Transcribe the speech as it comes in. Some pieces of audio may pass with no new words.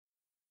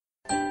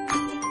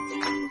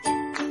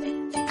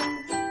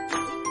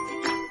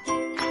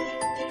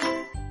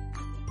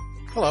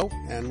Hello,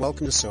 and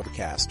welcome to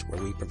SoberCast,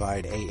 where we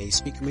provide AA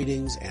speaker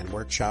meetings and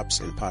workshops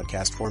in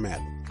podcast format.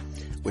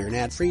 We're an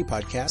ad-free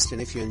podcast, and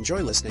if you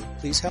enjoy listening,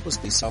 please help us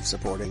be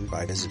self-supporting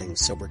by visiting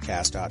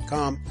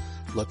Sobercast.com,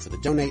 look for the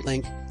donate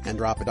link, and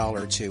drop $1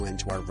 or $2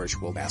 into our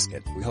virtual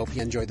basket. We hope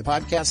you enjoy the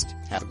podcast.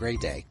 Have a great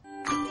day.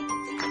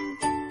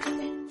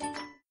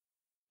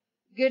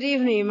 Good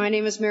evening. My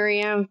name is Mary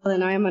Ann,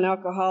 and I am an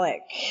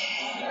alcoholic.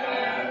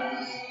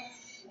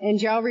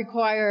 And y'all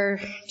require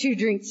 2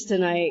 drinks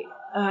tonight.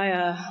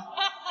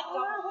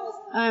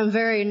 I'm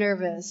very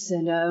nervous,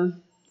 and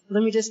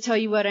let me just tell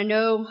you what I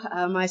know.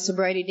 My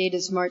sobriety date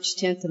is March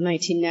 10th of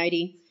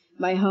 1990.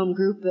 My home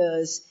group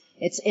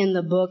it's in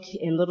the book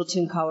in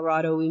Littleton,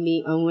 Colorado. We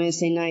meet on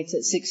Wednesday nights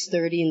at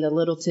 6:30 in the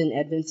Littleton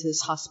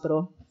Adventist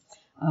Hospital.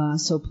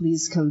 So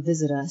please come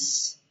visit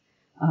us.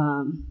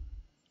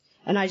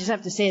 And I just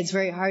have to say it's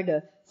very hard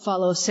to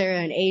follow Sarah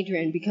and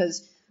Adrian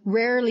because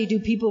rarely do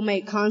people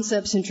make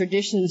concepts and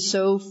traditions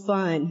so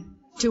fun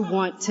to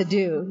want to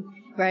do,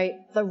 right?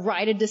 The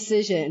right of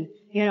decision.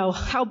 You know,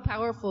 how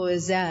powerful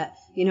is that?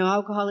 You know,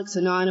 Alcoholics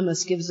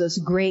Anonymous gives us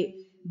great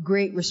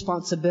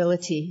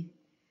responsibility,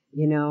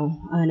 you know.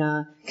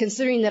 And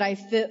considering that I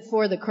fit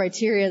for the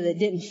criteria that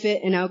didn't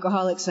fit in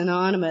Alcoholics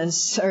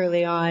Anonymous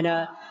early on,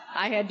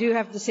 I do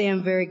have to say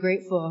I'm very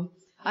grateful.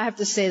 I have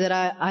to say that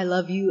I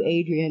love you,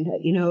 Adrian.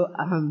 You know,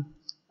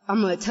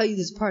 I'm going to tell you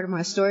this part of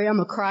my story. I'm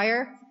a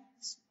crier.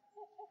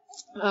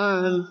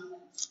 At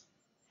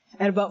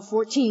about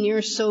 14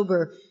 years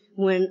sober,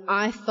 when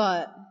I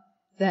thought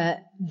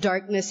that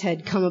darkness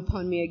had come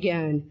upon me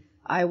again,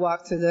 I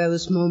walked through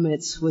those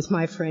moments with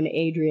my friend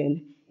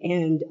Adrian,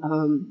 and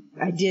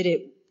I did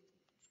it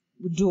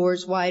with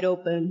doors wide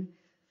open,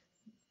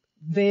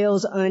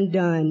 veils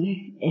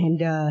undone,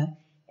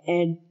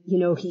 and you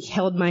know, he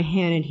held my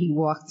hand and he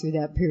walked through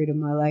that period of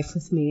my life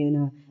with me,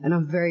 and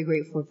I'm very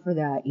grateful for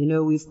that. You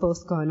know, we've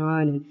both gone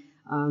on,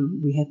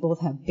 and we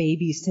both have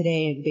babies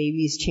today, and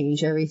babies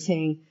change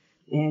everything.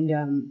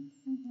 And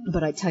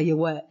but I tell you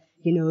what,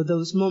 you know,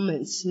 those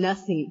moments,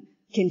 nothing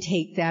can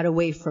take that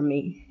away from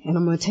me. And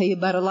I'm going to tell you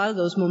about a lot of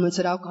those moments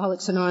that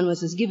Alcoholics Anonymous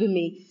has given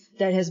me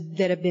that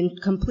have been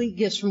complete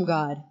gifts from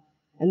God.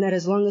 And that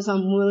as long as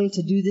I'm willing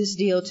to do this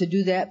deal, to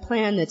do that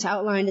plan that's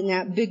outlined in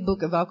that big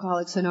book of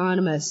Alcoholics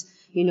Anonymous,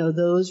 you know,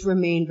 those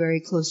remain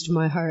very close to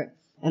my heart,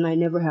 and I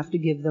never have to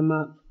give them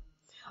up.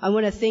 I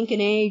want to thank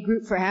an AA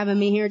group for having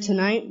me here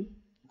tonight.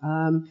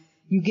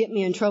 You get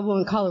me in trouble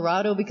in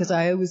Colorado because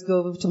I always go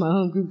over to my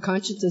home group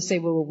conscience and say,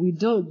 well, we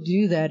don't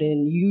do that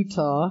in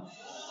Utah.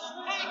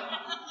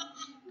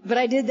 But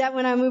I did that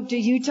when I moved to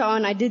Utah,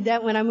 and I did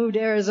that when I moved to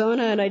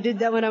Arizona, and I did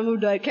that when I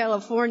moved to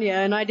California,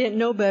 and I didn't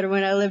know better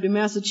when I lived in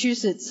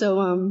Massachusetts. So,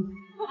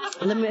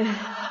 let me,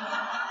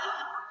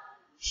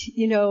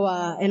 you know,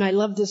 and I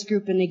love this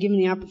group, and they give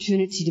me the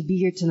opportunity to be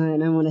here tonight,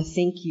 and I want to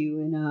thank you.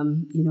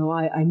 And, you know,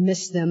 I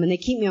miss them, and they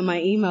keep me on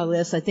my email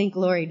list. I think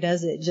Lori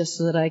does it just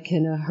so that I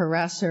can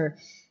harass her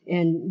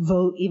and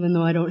vote, even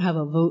though I don't have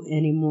a vote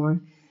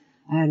anymore.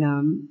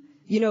 And,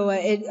 you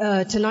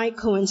know, tonight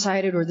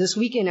coincided, or this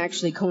weekend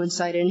actually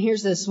coincided, and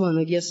here's this one,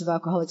 the gifts of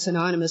Alcoholics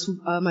Anonymous.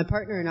 My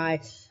partner and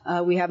I,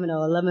 we have an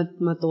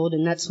 11-month-old,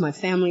 and that's my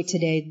family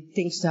today,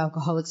 thanks to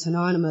Alcoholics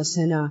Anonymous.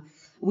 And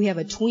we have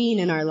a tween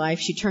in our life.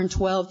 She turned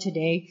 12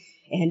 today,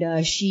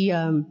 and she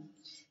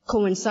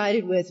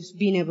coincided with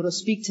being able to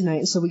speak tonight.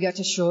 And so we got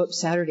to show up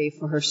Saturday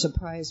for her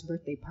surprise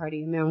birthday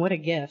party. And man, what a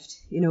gift.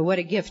 You know, what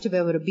a gift to be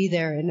able to be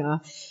there.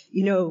 And,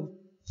 you know,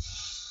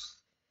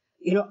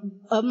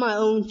 of my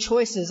own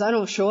choices, I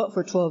don't show up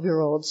for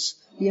 12-year-olds,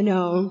 you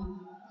know.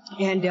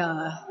 And,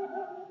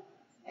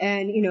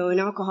 you know, and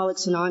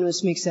Alcoholics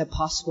Anonymous makes that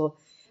possible.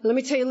 Let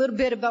me tell you a little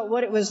bit about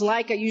what it was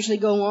like. I usually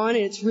go on,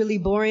 and it's really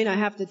boring. I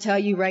have to tell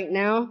you right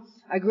now.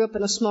 I grew up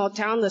in a small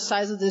town the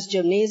size of this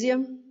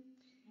gymnasium.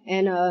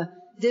 And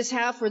this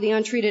half were the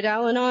untreated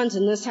al-anons,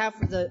 and this half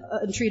were the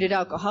untreated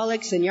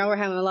alcoholics, and y'all were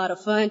having a lot of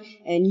fun,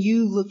 and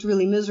you looked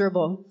really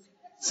miserable.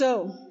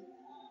 So,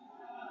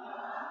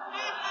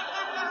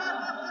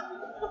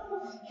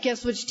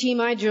 guess which team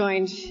I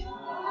joined?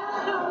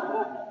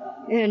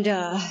 And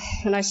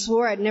I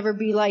swore I'd never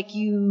be like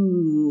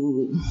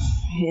you.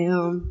 You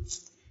know.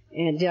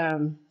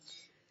 And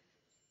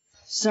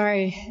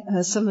sorry,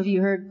 some of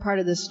you heard part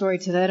of this story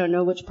today. I don't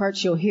know which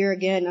parts you'll hear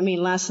again. I mean,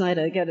 last night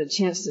I got a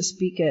chance to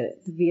speak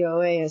at the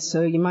VOA,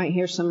 so you might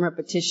hear some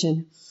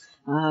repetition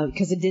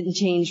because it didn't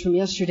change from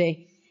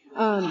yesterday.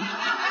 But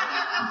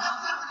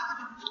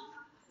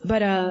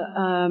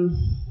I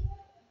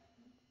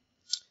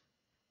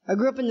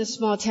grew up in this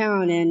small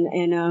town,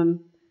 and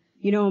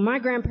you know, my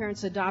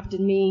grandparents adopted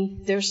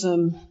me.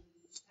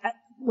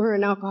 We're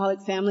an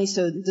alcoholic family,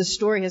 so the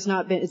story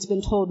it's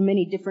been told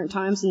many different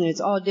times, and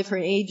it's all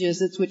different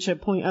ages at which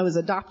point I was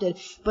adopted,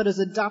 but I was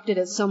adopted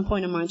at some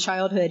point in my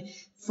childhood.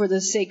 For the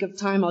sake of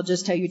time, I'll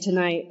just tell you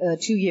tonight,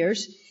 2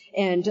 years.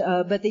 And,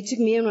 but they took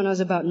me in when I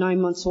was about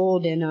 9 months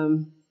old,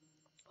 and,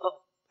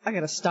 I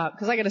gotta stop,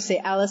 because I gotta say,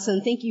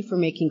 Allison, thank you for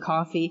making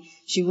coffee.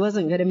 She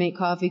wasn't gonna make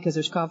coffee because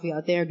there's coffee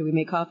out there. Do we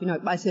make coffee? No.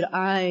 I said,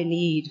 I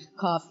need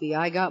coffee.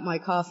 I got my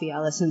coffee,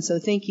 Allison, so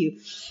thank you.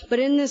 But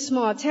in this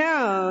small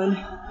town,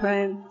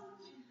 right,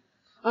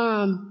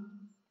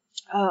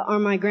 are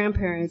my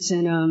grandparents,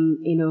 and,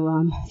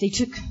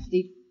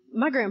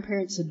 my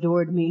grandparents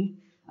adored me.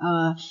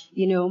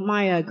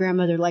 My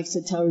grandmother likes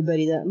to tell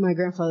everybody that my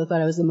grandfather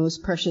thought I was the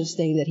most precious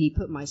thing, that he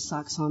put my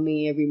socks on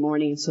me every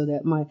morning so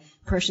that my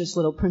precious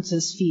little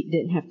princess feet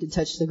didn't have to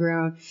touch the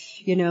ground,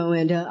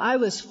 and I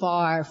was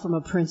far from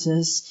a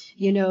princess.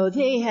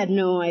 They had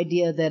no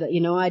idea that,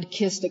 I'd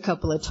kissed a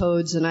couple of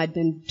toads and I'd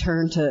been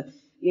turned to,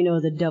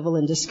 the devil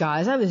in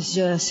disguise. I was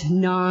just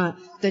not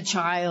the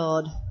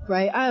child,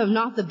 right? I am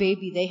not the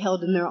baby they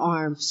held in their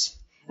arms.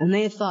 And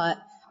they thought,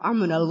 I'm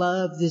going to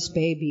love this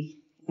baby.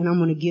 And I'm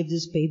going to give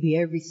this baby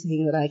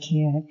everything that I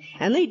can.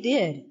 And they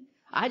did.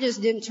 I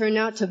just didn't turn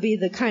out to be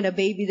the kind of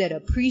baby that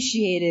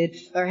appreciated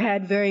or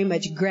had very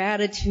much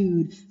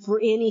gratitude for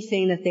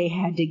anything that they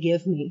had to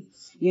give me.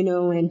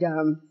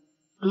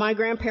 My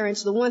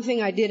grandparents, the one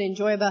thing I did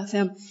enjoy about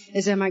them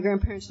is that my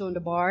grandparents owned a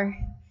bar.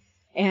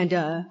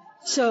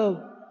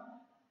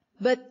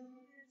 But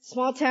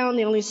small town,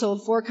 they only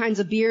sold 4 kinds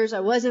of beers.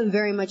 I wasn't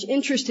very much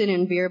interested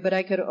in beer, but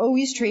I could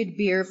always trade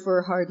beer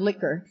for hard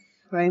liquor,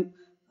 right?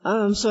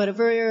 So at a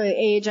very early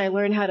age, I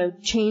learned how to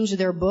change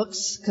their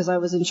books because I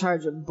was in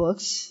charge of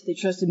books. They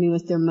trusted me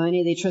with their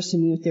money. They trusted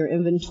me with their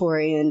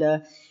inventory. And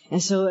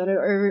so at an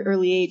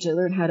early age, I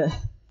learned how to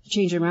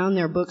change around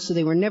their books so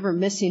they were never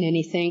missing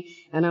anything.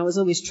 And I was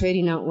always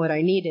trading out what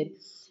I needed.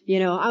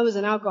 I was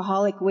an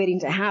alcoholic waiting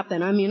to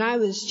happen. I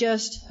was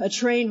just a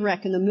train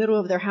wreck in the middle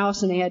of their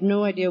house and they had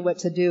no idea what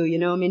to do.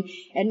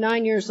 At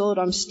 9 years old,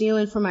 I'm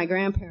stealing from my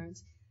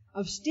grandparents.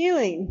 I'm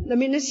stealing.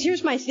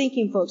 Here's my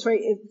thinking, folks,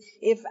 right?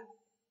 If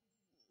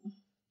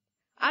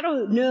I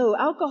don't know,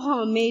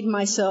 alcohol made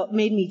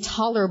me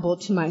tolerable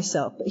to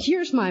myself. But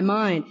here's my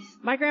mind.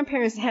 My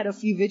grandparents had a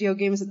few video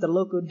games at the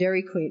local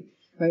Dairy Queen,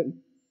 right?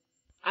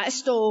 I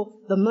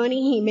stole the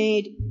money he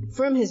made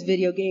from his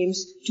video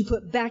games to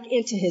put back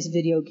into his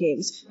video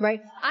games,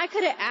 right? I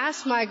could have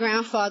asked my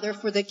grandfather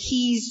for the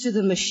keys to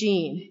the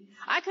machine.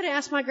 I could have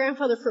asked my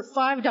grandfather for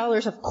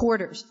 $5 of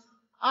quarters.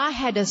 I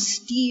had to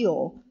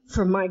steal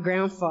from my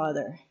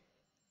grandfather.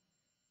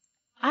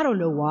 I don't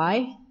know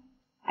why.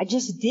 I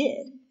just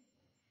did.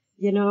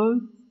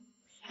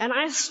 And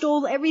I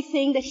stole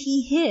everything that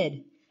he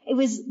hid.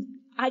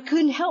 I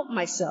couldn't help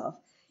myself.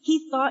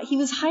 He thought he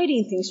was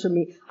hiding things from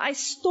me. I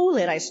stole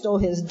it. I stole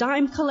his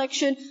dime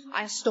collection.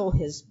 I stole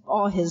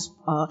all his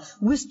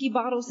whiskey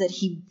bottles that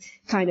he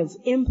kind of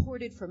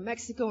imported from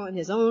Mexico on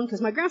his own,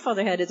 because my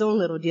grandfather had his own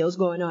little deals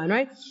going on,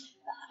 right?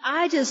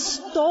 I just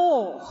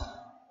stole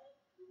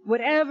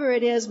whatever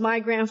it is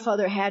my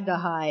grandfather had to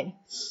hide.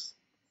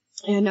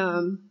 And,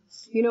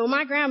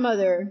 my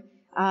grandmother,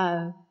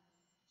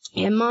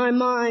 in my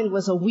mind,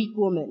 was a weak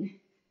woman.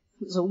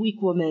 Was a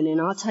weak woman.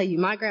 And I'll tell you,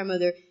 my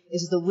grandmother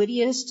is the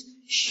wittiest,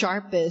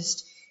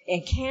 sharpest,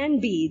 and can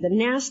be the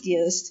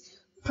nastiest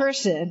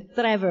person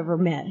that I've ever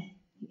met.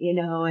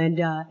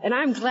 And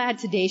I'm glad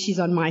today she's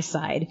on my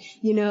side.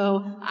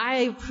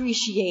 I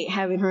appreciate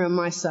having her on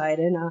my side.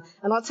 And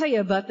I'll tell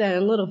you about that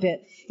in a little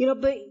bit.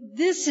 But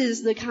this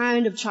is the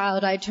kind of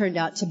child I turned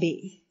out to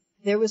be.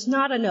 There was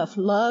not enough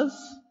love.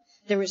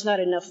 There was not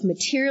enough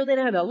material. They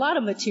didn't have a lot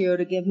of material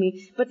to give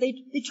me, but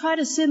they tried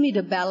to send me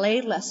to ballet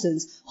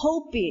lessons,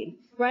 hoping,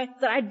 right,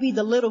 that I'd be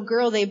the little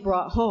girl they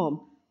brought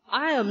home.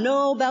 I am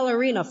no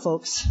ballerina,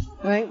 folks,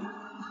 right?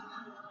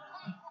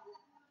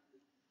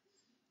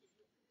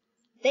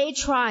 They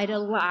tried a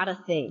lot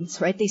of things,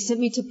 right? They sent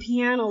me to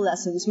piano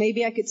lessons.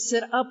 Maybe I could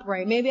sit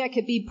upright. Maybe I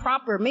could be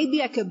proper.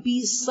 Maybe I could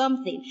be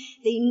something.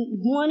 They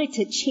wanted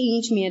to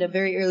change me at a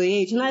very early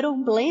age, and I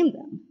don't blame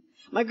them.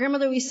 My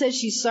grandmother always says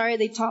she's sorry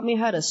they taught me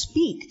how to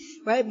speak,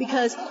 right?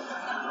 Because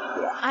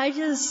I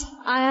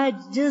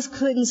just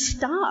couldn't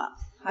stop.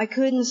 I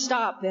couldn't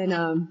stop. And,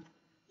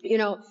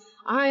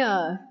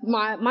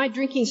 my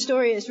drinking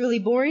story is really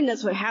boring.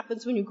 That's what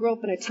happens when you grow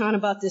up in a town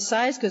about this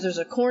size, because there's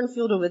a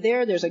cornfield over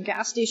there, there's a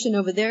gas station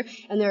over there,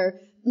 and there are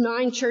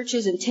 9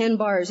 churches and 10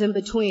 bars in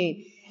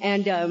between.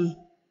 And,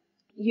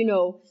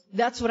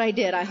 that's what I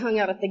did. I hung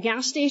out at the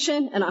gas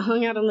station and I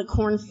hung out in the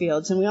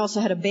cornfields. And we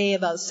also had a bay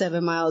about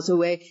 7 miles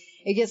away.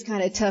 It gets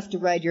kind of tough to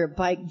ride your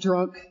bike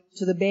drunk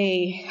to the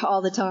bay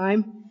all the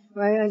time,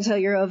 right? Until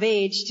you're of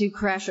age to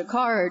crash a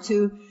car or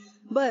two.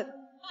 But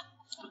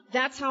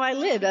that's how I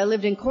lived. I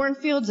lived in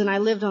cornfields and I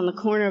lived on the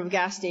corner of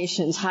gas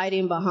stations,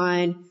 hiding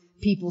behind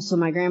people so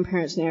my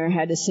grandparents never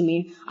had to see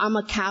me. I'm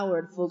a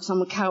coward, folks.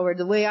 I'm a coward.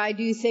 The way I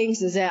do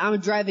things is that I'm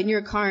driving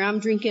your car and I'm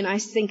drinking. I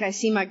think I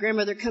see my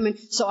grandmother coming,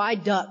 so I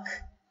duck.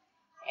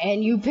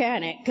 And you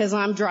panic because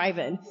I'm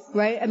driving,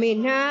 right?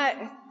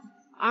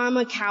 I'm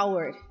a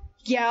coward.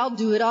 Yeah, I'll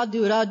do it.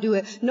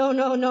 No.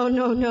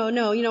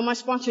 My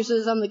sponsor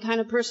says I'm the kind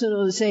of person who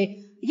will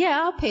say,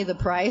 yeah, I'll pay the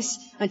price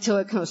until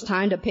it comes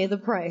time to pay the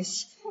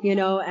price,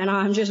 and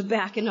I'm just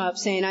backing up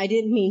saying, I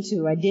didn't mean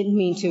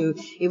to.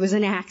 It was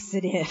an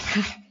accident.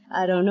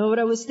 I don't know what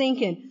I was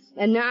thinking.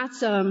 And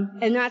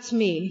that's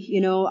me.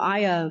 You know,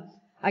 I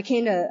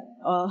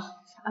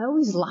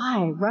always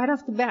lie right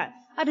off the bat.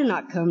 I did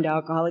not come to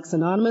Alcoholics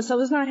Anonymous. I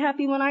was not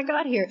happy when I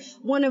got here.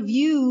 One of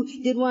you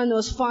did one of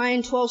those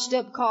fine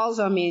 12-step calls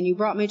on me, and you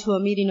brought me to a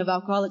meeting of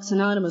Alcoholics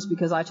Anonymous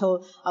because I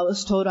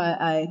was told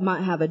I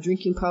might have a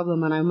drinking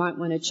problem and I might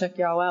want to check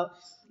y'all out.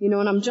 You know,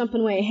 and I'm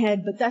jumping way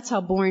ahead, but that's how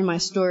boring my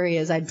story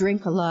is. I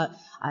drink a lot.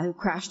 I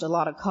crashed a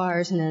lot of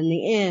cars, and in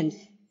the end,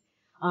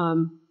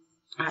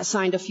 I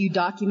signed a few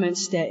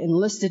documents that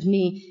enlisted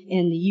me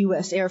in the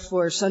U.S. Air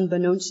Force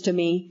unbeknownst to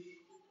me.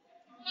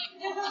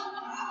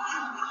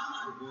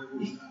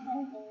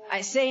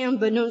 I say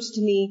unbeknownst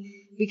to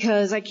me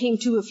because I came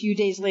to a few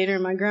days later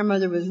and my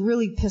grandmother was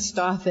really pissed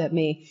off at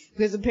me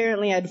because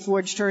apparently I'd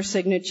forged her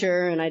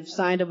signature and I'd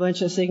signed a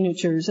bunch of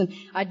signatures and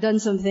I'd done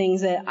some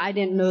things that I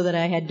didn't know that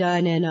I had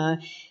done.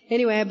 And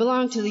anyway, I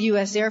belonged to the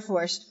U.S. Air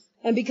Force.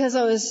 And because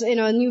I was, you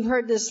know, and you've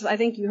heard this, I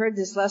think you heard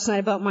this last night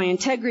about my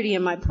integrity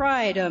and my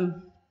pride,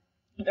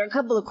 there are a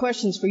couple of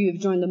questions for you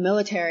who've joined the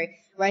military,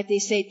 right? They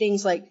say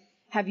things like,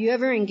 have you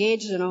ever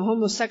engaged in a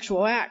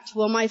homosexual act?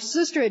 Well, my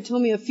sister had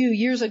told me a few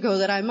years ago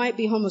that I might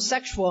be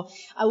homosexual.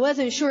 I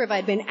wasn't sure if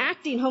I'd been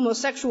acting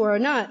homosexual or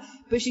not,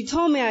 but she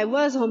told me I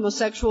was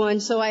homosexual,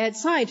 and so I had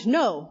signed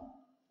no,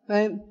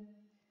 right?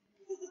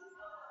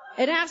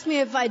 It asked me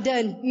if I'd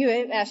done,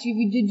 it asked you if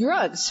you did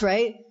drugs,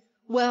 right?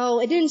 Well,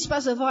 it didn't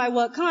specify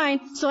what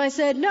kind, so I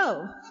said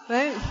no,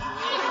 right?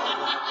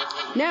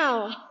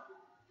 Now,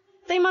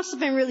 they must have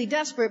been really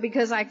desperate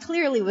because I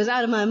clearly was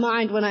out of my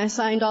mind when I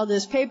signed all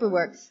this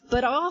paperwork.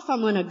 But off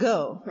I'm going to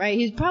go, right?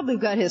 He's probably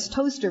got his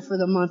toaster for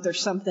the month or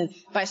something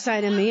by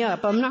signing me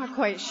up. I'm not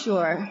quite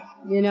sure,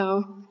 you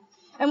know.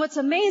 And what's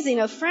amazing,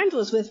 a friend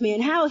was with me,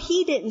 and how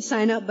he didn't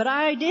sign up, but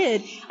I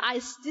did. I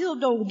still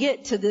don't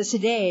get to this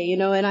day, you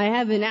know, and I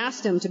haven't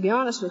asked him, to be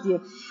honest with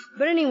you.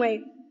 But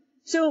anyway,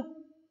 so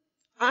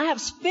I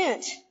have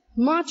spent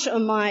much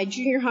of my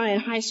junior high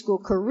and high school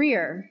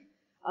career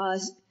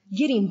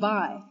getting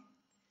by.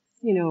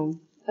 You know,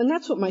 and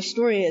that's what my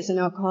story is in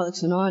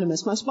Alcoholics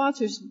Anonymous. My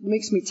sponsors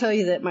makes me tell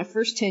you that my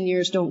first 10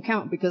 years don't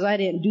count because I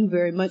didn't do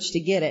very much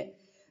to get it.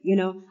 You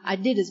know, I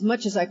did as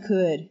much as I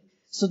could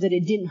so that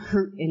it didn't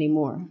hurt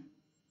anymore.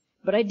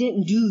 But I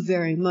didn't do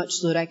very much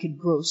so that I could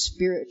grow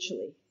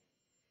spiritually,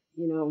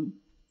 you know.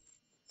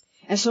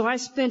 And so I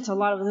spent a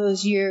lot of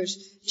those years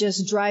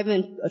just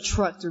driving a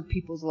truck through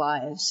people's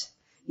lives.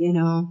 You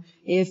know,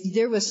 if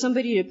there was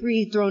somebody to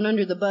be thrown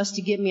under the bus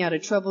to get me out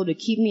of trouble, to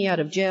keep me out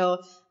of jail,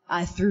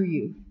 I threw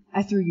you.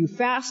 I threw you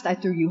fast, I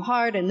threw you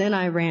hard, and then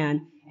I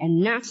ran.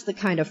 And that's the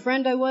kind of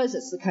friend I was.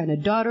 It's the kind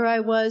of daughter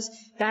I was.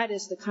 That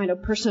is the kind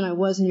of person I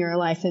was in your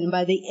life. And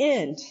by the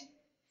end,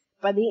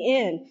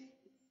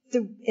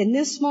 in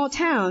this small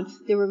town,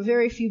 there were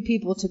very few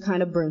people to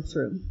kind of burn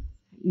through.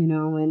 You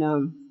know,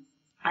 and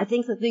I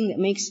think the thing that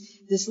makes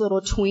this little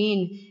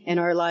tween in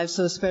our lives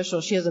so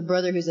special, she has a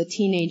brother who's a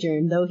teenager,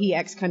 and though he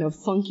acts kind of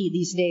funky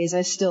these days,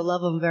 I still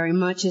love him very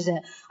much, is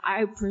that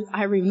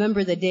I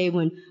remember the day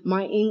when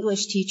my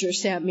English teacher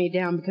sat me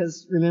down,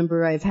 because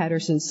remember, I've had her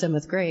since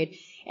 7th grade,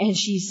 and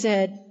she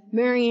said,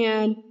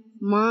 Marianne,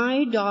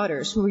 my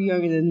daughters, who are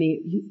younger than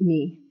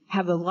me,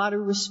 have a lot of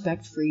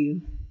respect for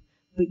you,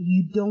 but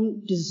you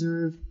don't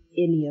deserve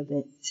any of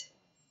it.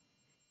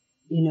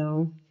 You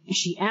know? And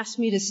she asked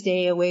me to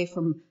stay away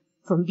from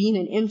being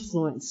an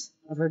influence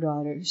of her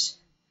daughters,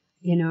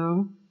 you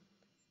know.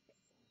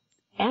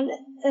 And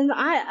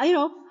I, you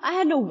know, I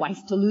had no wife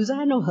to lose. I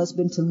had no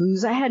husband to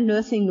lose. I had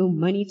nothing, no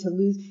money to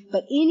lose.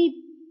 But any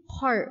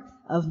part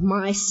of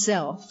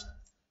myself,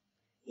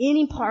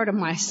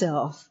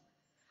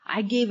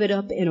 I gave it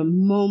up in a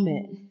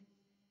moment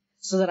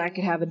so that I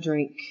could have a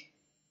drink,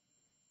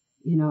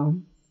 you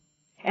know.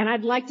 And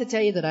I'd like to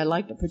tell you that I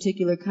liked a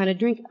particular kind of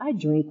drink. I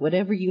drink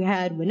whatever you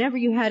had, whenever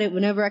you had it,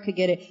 whenever I could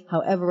get it,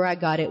 however I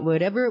got it,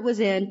 whatever it was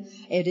in.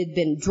 It had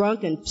been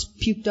drunk and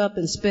puked up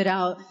and spit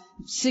out,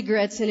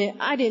 cigarettes in it.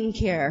 I didn't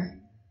care.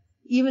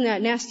 Even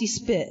that nasty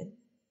spit,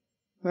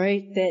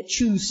 right? That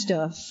chew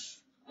stuff.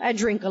 I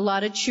drink a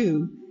lot of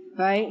chew,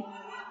 right?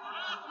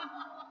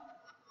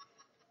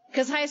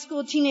 Because high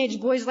school teenage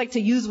boys like to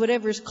use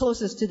whatever's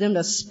closest to them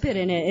to spit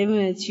in it, even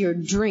if it's your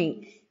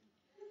drink.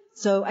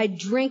 So I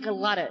drink a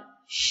lot of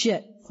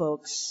shit,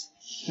 folks,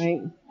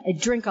 right? I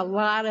drink a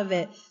lot of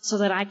it so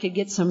that I could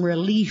get some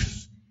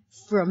relief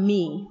from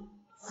me.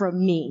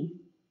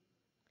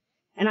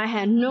 And I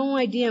had no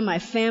idea, my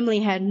family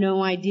had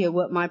no idea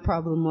what my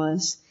problem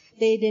was.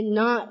 They did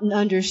not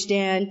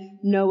understand,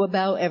 know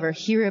about, ever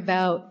hear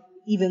about,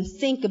 even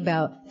think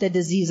about the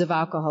disease of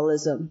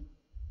alcoholism.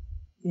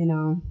 You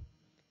know?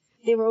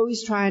 They were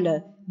always trying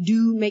to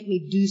make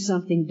me do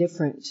something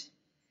different.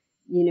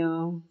 You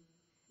know?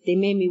 They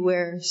made me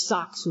wear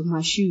socks with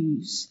my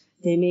shoes.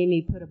 They made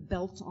me put a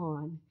belt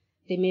on.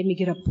 They made me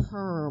get a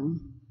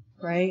perm,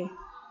 right?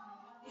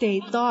 They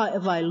thought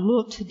if I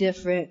looked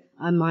different,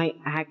 I might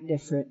act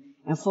different.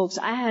 And folks,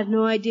 I had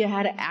no idea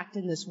how to act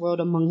in this world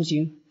amongst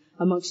you.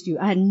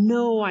 I had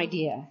no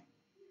idea.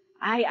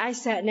 I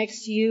sat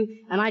next to you,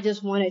 and I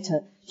just wanted to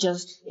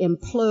just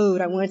implode.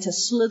 I wanted to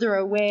slither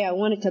away. I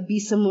wanted to be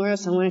somewhere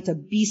else. I wanted to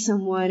be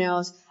someone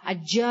else. I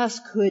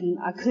just couldn't.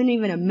 I couldn't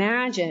even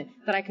imagine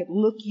that I could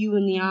look you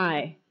in the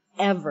eye,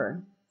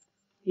 ever.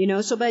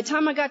 So by the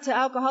time I got to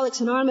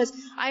Alcoholics Anonymous,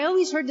 I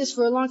always heard this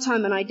for a long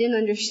time, and I didn't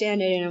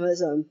understand it, and it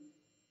was, I'm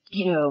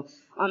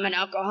an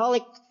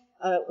alcoholic,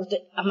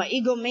 I'm an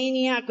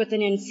egomaniac with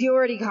an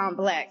inferiority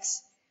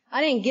complex.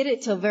 I didn't get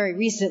it till very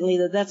recently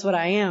that that's what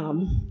I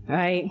am,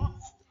 right?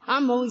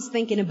 I'm always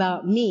thinking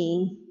about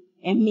me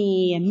and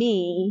me and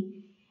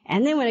me.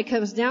 And then when it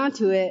comes down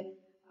to it,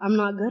 I'm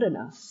not good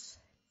enough.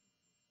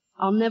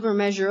 I'll never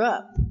measure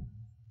up.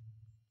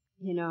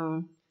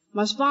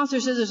 My sponsor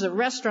says there's a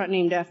restaurant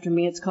named after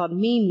me. It's called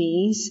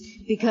Mimi's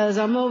because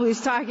I'm always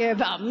talking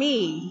about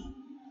me,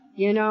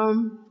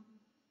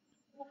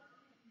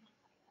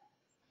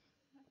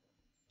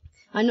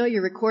 I know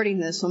you're recording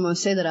this, so I'm going to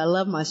say that I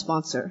love my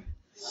sponsor.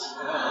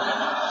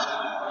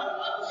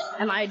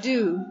 And I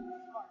do.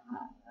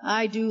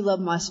 I do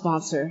love my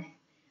sponsor.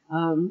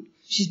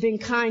 She's been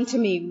kind to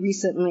me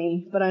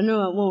recently, but I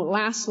know it won't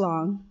last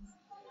long.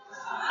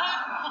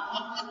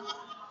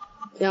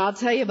 I'll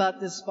tell you about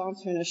this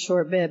sponsor in a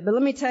short bit. But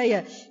let me tell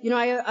you,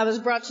 I was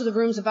brought to the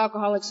rooms of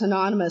Alcoholics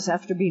Anonymous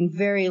after being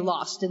very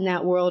lost in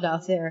that world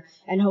out there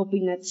and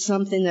hoping that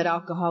something that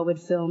alcohol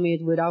would fill me,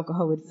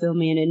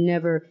 and it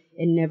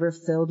never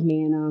filled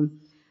me.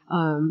 And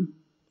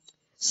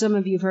some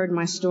of you have heard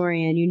my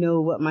story, and you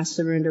know what my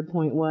surrender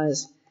point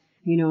was.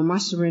 My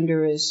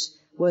surrender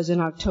was in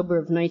October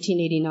of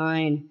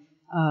 1989.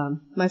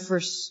 My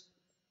first,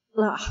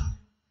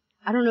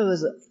 I don't know,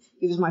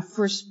 it was my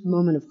first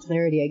moment of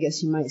clarity, I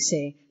guess you might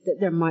say, that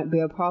there might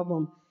be a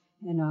problem.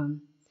 And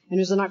it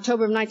was in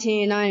October of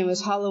 1989. It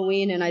was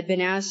Halloween, and I'd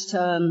been asked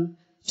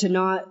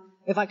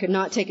if I could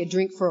not take a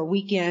drink for a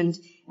weekend.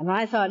 And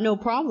I thought, no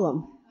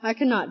problem. I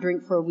cannot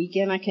drink for a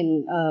weekend.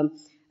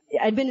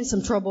 I'd been in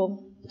some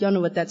trouble. Y'all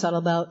know what that's all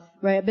about,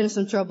 right? I've been in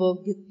some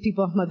trouble, get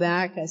people off my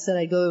back. I said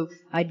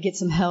I'd get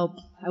some help.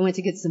 I went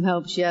to get some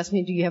help. She asked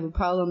me, do you have a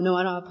problem? No,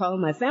 I don't have a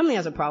problem. My family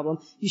has a problem.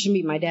 You should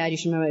meet my dad. You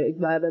should meet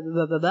my blah, blah,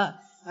 blah, blah, blah.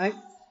 Right?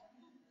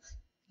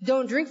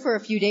 Don't drink for a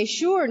few days.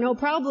 Sure, no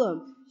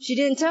problem. She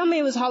didn't tell me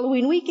it was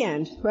Halloween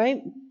weekend,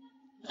 right?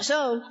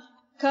 So,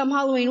 come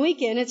Halloween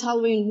weekend, it's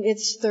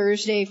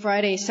Thursday,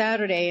 Friday,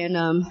 Saturday, and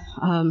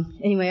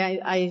anyway,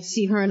 I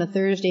see her on a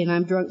Thursday, and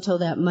I'm drunk till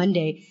that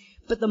Monday.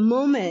 But the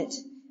moment,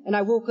 and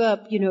I woke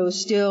up,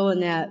 still in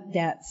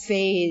that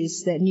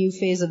phase, that new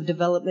phase of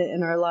development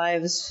in our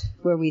lives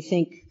where we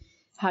think,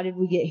 how did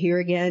we get here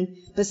again?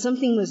 But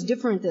something was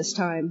different this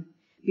time,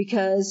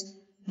 because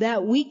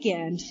that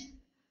weekend,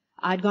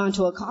 I'd gone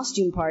to a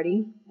costume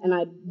party, and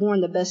I'd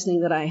worn the best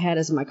thing that I had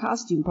as my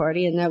costume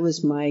party, and that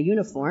was my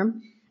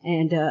uniform,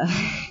 and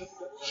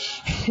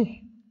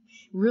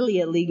really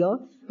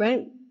illegal,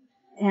 right?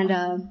 And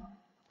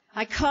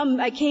I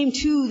came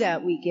to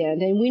that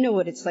weekend, and we know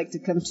what it's like to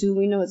come to.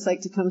 We know it's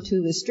like to come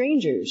to with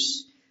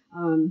strangers.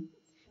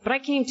 But I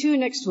came to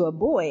next to a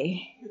boy,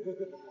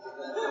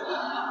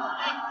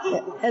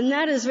 and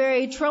that is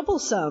very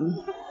troublesome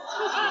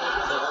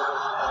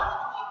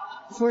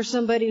for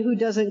somebody who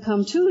doesn't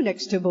come to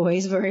next to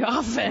boys very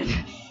often.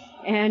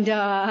 And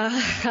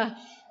I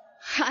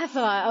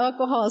thought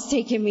alcohol is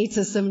taking me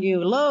to some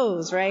new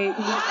lows, right?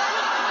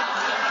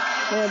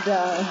 And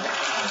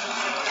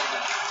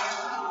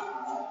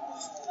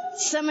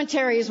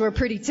cemeteries were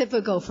pretty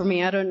typical for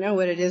me. I don't know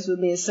what it is with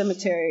me as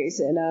cemeteries.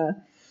 And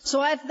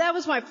so that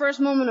was my first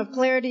moment of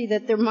clarity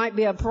that there might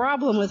be a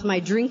problem with my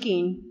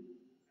drinking.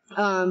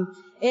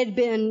 It had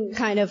been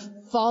kind of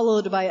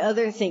followed by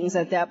other things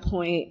at that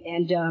point.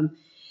 And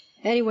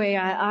anyway,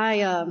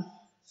 I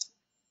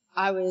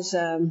was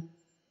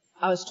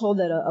told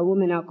that a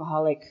woman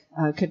alcoholic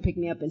could pick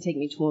me up and take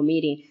me to a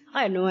meeting.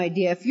 I had no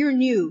idea. If you're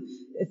new,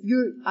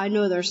 I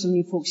know there's some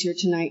new folks here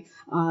tonight.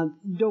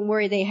 Don't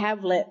worry, they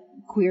have let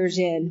queers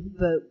in,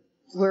 but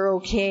we're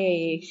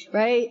okay,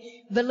 right?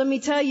 But let me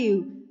tell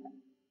you,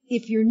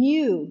 if you're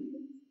new,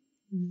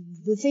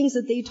 the things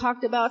that they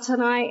talked about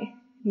tonight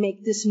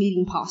make this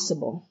meeting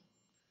possible,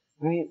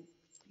 right?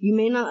 You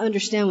may not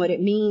understand what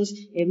it means.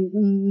 It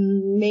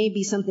may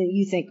be something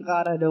you think,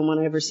 God, I don't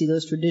want to ever see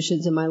those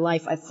traditions in my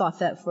life. I thought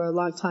that for a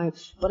long time.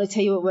 But I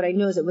tell you what I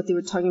know is that what they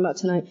were talking about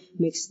tonight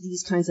makes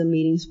these kinds of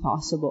meetings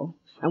possible.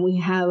 And we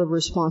have a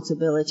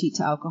responsibility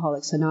to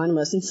Alcoholics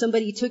Anonymous. And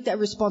somebody took that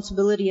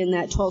responsibility in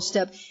that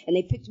 12-step, and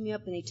they picked me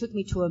up and they took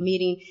me to a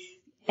meeting.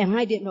 And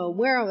I didn't know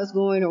where I was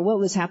going or what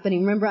was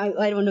happening. Remember,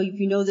 I don't know if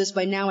you know this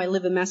by now. I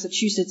live in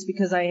Massachusetts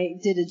because I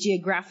did a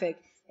geographic,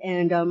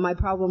 and my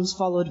problems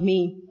followed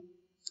me.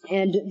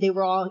 And they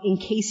were all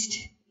encased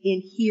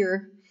in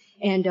here.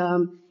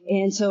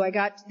 And so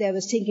I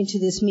was taken to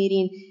this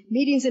meeting.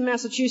 Meetings in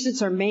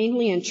Massachusetts are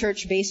mainly in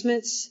church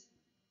basements.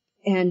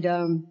 And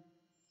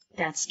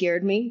that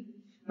scared me,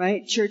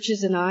 right?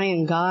 Churches and I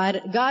and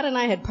God. God and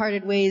I had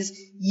parted ways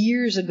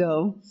years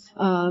ago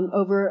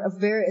over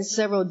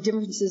several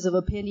differences of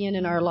opinion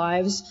in our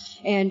lives.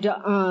 And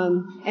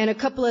a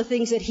couple of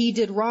things that he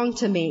did wrong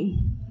to me.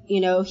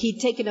 he'd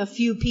taken a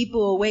few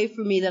people away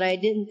from me that I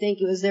didn't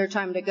think it was their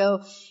time to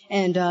go.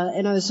 And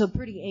I was so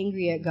pretty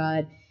angry at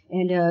God.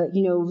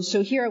 And,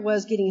 so here I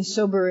was getting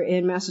sober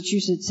in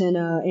Massachusetts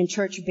in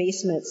church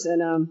basements.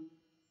 And,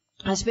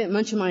 I spent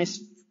much of my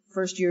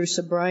first year of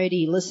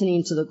sobriety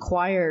listening to the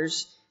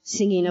choirs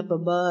singing up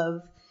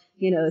above,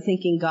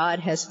 thinking God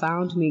has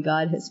found me,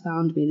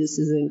 this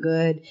isn't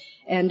good.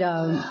 And,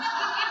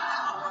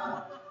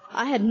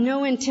 I had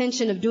no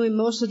intention of doing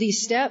most of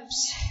these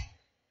steps.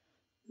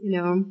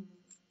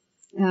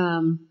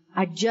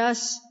 I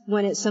just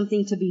wanted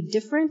something to be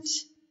different.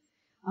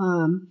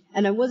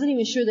 And I wasn't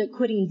even sure that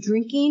quitting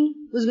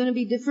drinking was going to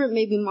be different.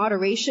 Maybe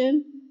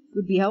moderation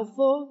would be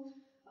helpful.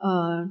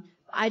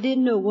 I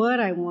didn't know what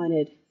I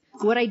wanted.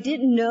 What I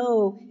didn't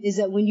know is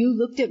that when you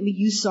looked at me,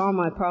 you saw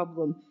my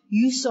problem.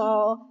 You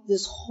saw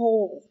this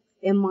hole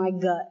in my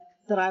gut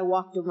that I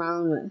walked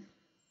around with.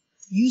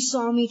 You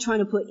saw me trying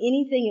to put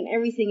anything and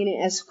everything in it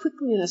as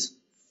quickly and as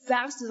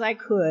fast as I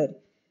could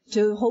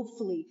to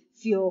hopefully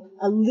feel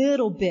a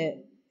little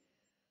bit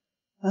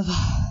of,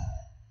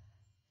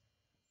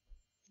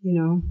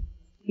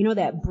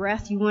 that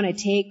breath you want to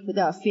take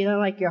without feeling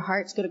like your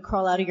heart's going to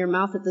crawl out of your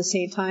mouth at the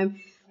same time.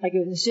 Like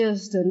it was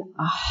just and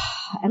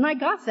I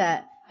got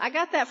that. I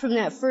got that from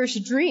that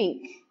first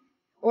drink.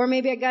 Or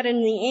maybe I got it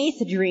in the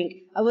 8th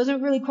drink. I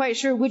wasn't really quite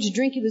sure which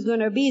drink it was going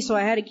to be, so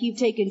I had to keep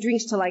taking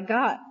drinks till I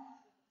got.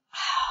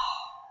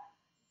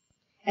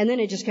 And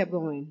then it just kept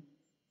going.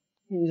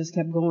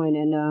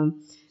 And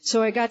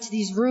so I got to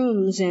these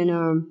rooms, and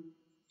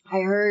I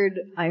heard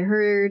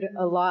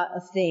a lot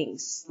of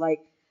things, like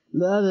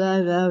blah,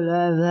 blah, blah,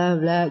 blah, blah,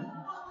 blah.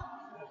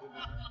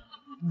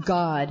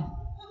 God.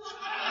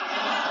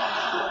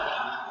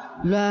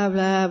 Blah,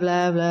 blah,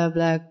 blah, blah,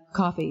 blah.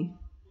 Coffee.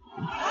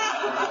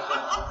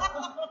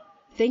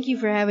 Thank you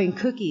for having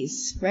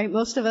cookies, right?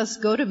 Most of us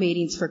go to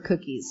meetings for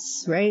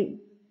cookies, right?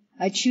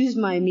 I choose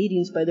my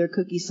meetings by their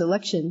cookie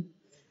selection.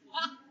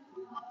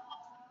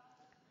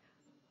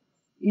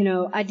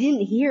 I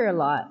didn't hear a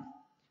lot,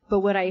 but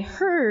what I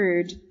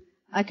heard,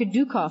 I could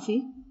do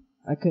coffee.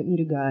 I couldn't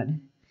do God.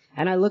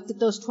 And I looked at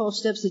those 12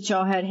 steps that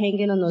y'all had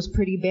hanging on those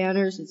pretty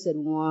banners. It said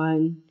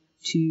 1,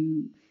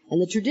 2,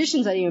 and the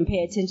traditions I didn't even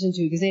pay attention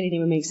to because they didn't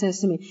even make sense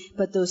to me.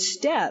 But those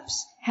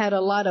steps had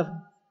a lot of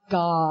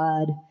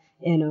God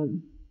in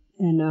them.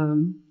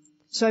 And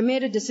so I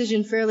made a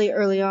decision fairly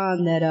early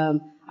on that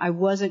I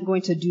wasn't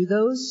going to do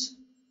those,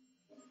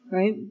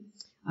 right?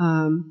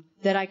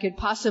 That I could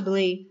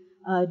possibly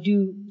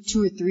do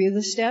 2 or 3 of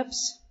the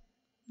steps.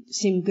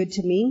 Seemed good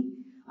to me.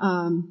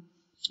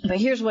 But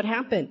here's what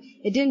happened.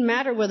 It didn't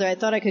matter whether I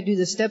thought I could do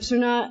the steps or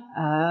not.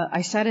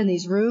 I sat in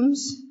these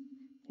rooms,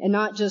 and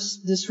not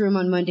just this room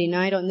on Monday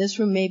night. On this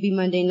room, maybe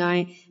Monday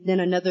night, then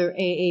another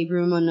AA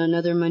room on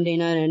another Monday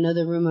night,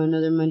 another room on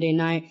another Monday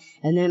night.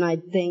 And then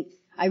I'd think,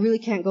 I really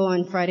can't go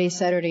on Friday,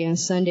 Saturday, and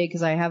Sunday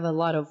because I have a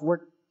lot of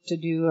work to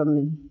do. I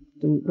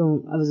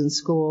was in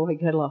school. I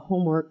had a lot of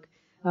homework.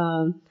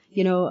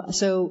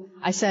 So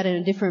I sat in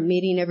a different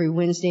meeting every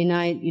Wednesday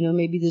night,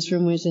 maybe this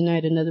room Wednesday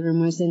night, another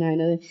room Wednesday night,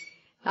 another.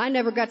 I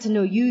never got to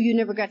know you, you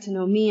never got to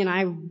know me, and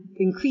I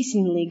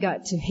increasingly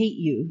got to hate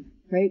you,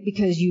 right?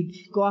 Because you'd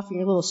go off in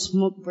your little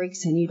smoke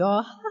breaks and you'd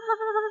all,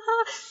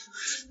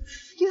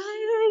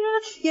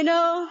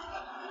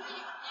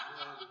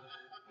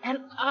 and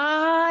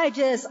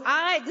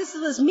this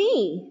was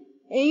me.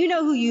 And you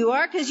know who you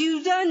are because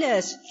you've done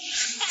this.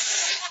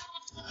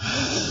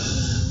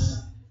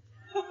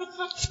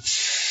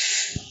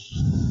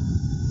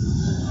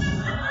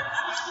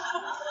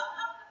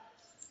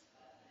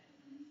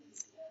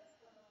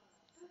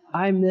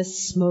 I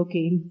miss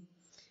smoking,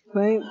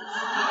 right?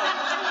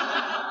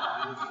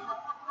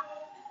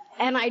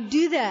 And I'd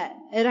do that,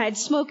 and I'd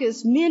smoke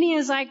as many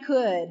as I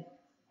could,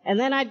 and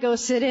then I'd go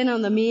sit in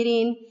on the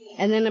meeting,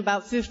 and then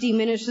about 15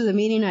 minutes of the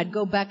meeting, I'd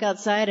go back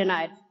outside, and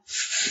I'd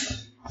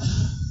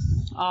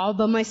all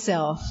by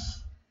myself,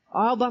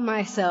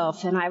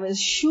 and I was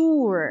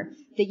sure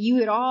that you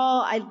had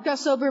all, I got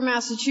sober in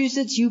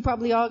Massachusetts, you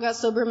probably all got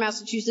sober in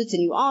Massachusetts,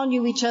 and you all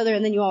knew each other,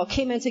 and then you all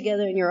came in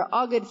together, and you were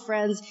all good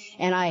friends,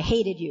 and I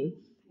hated you,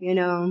 and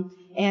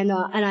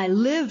I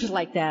lived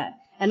like that,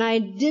 and I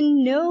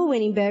didn't know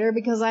any better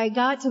because I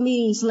got to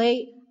meetings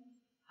late.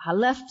 I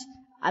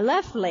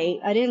left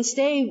late. I didn't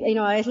stay,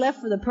 I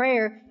left for the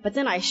prayer, but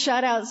then I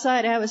shot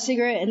outside to have a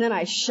cigarette, and then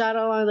I shot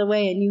along the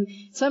way, and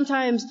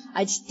sometimes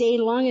I'd stay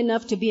long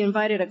enough to be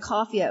invited to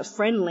coffee at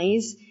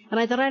Friendly's, and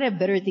I thought I'd have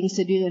better things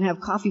to do than have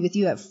coffee with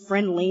you at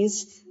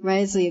Friendly's,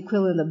 right? It's the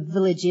equivalent of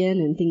Village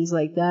Inn and things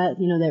like that,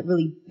 that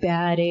really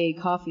bad A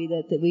coffee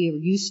that we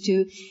were used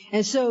to.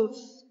 And so,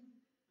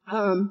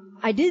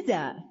 I did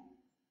that.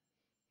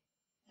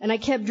 And I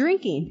kept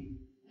drinking.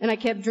 And I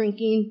kept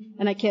drinking,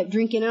 and I kept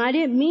drinking. And I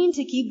didn't mean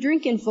to keep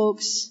drinking,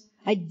 folks.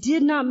 I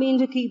did not mean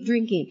to keep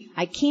drinking.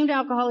 I came to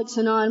Alcoholics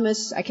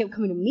Anonymous. I kept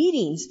coming to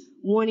meetings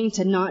wanting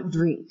to not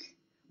drink.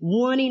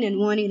 Wanting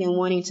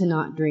to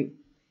not drink.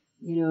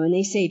 And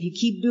they say if you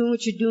keep doing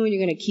what you're doing,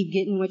 you're going to keep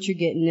getting what you're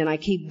getting. And I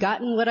keep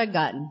gotten what I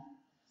gotten.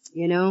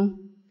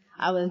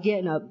 I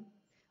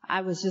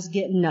was just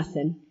getting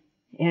nothing.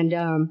 And,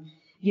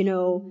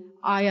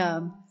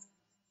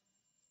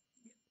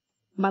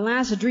 my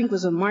last drink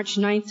was on March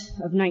 9th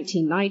of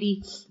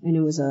 1990, and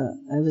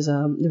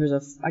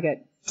I got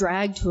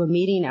dragged to a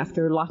meeting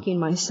after locking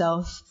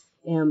myself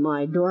in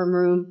my dorm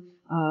room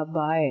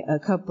by a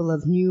couple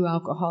of new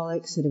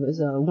alcoholics, and it was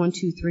a 1,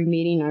 2, 3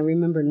 meeting. I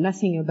remember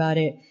nothing about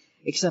it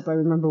except I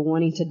remember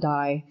wanting to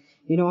die.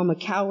 I'm a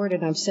coward,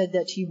 and I've said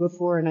that to you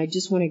before, and I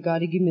just wanted God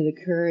to give me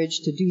the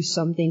courage to do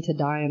something to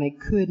die, and I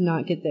could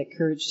not get that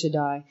courage to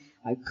die.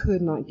 I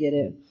could not get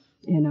it,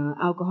 and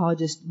alcohol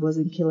just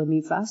wasn't killing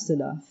me fast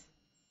enough.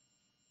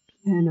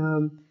 And,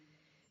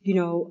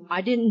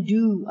 I didn't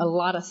do a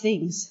lot of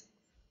things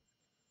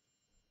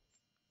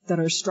that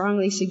are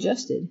strongly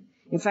suggested.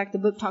 In fact, the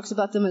book talks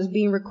about them as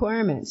being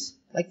requirements,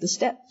 like the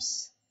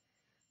steps.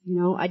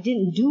 I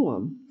didn't do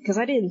them because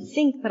I didn't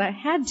think that I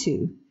had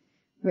to,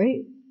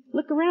 right?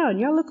 Look around.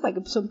 Y'all look like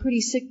some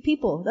pretty sick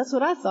people. That's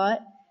what I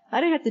thought. I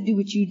didn't have to do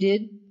what you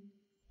did.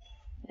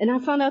 And I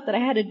found out that I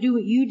had to do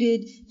what you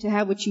did to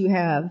have what you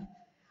have.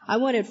 I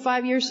wanted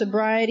 5 years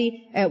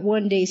sobriety at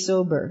 1 day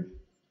sober.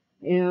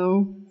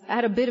 I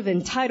had a bit of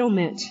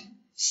entitlement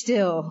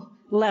still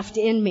left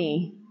in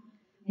me.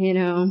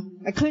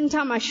 I couldn't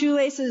tie my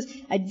shoelaces.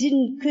 I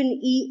couldn't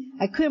eat.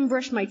 I couldn't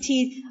brush my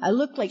teeth. I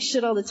looked like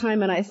shit all the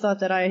time, and I thought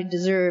that I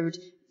deserved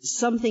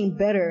something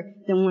better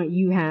than what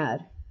you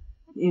had.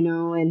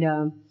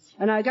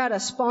 And I got a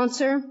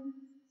sponsor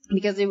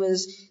because I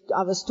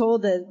was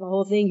told that the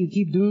whole thing, you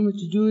keep doing what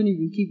you're doing, you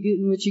can keep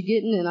getting what you're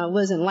getting, and I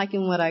wasn't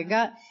liking what I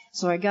got.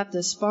 So I got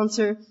this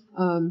sponsor,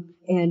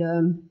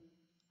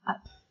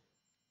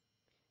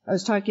 I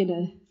was talking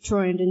to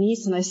Troy and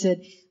Denise, and I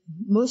said,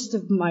 most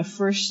of my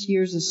first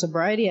years of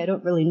sobriety, I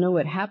don't really know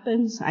what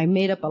happens. I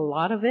made up a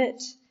lot of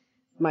it,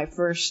 my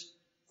first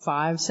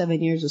 5,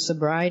 7 years of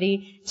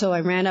sobriety, till I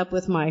ran up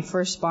with my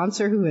first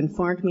sponsor who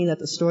informed me that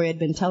the story I'd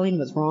been telling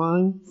was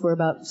wrong for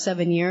about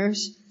 7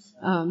 years.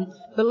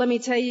 But let me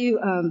tell you,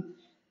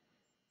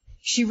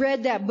 she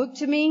read that book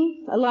to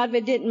me. A lot of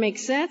it didn't make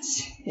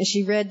sense. And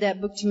she read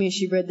that book to me.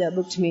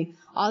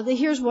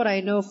 Here's what I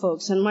know,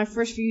 folks. In my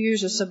first few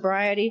years of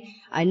sobriety,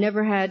 I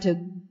never had to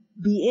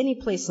be any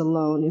place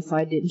alone if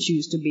I didn't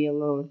choose to be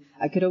alone.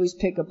 I could always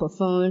pick up a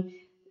phone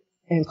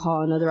and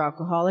call another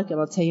alcoholic, and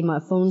I'll tell you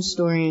my phone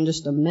story in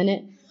just a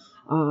minute.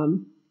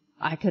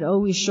 I could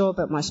always show up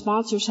at my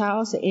sponsor's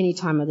house at any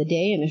time of the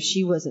day, and if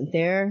she wasn't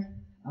there,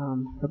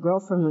 her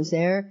girlfriend was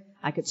there,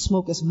 I could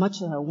smoke as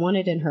much as I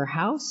wanted in her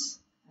house,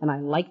 and I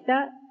liked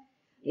that,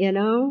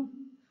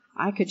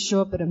 I could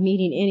show up at a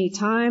meeting any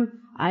time.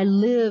 I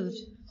lived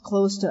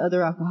close to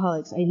other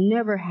alcoholics. I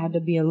never had to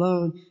be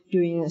alone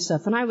doing that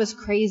stuff. And I was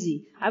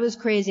crazy. I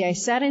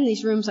sat in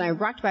these rooms and I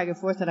rocked back and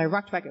forth and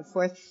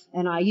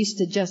I used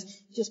to just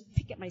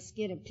pick at my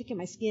skin and pick at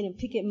my skin and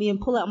pick at me and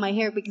pull out my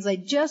hair because I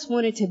just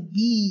wanted to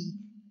be.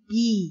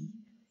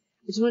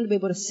 I just wanted to be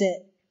able to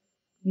sit,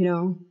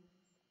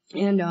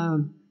 And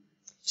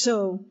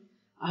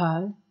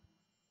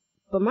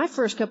but my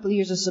first couple of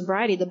years of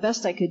sobriety, the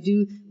best I could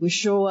do was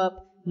show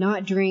up,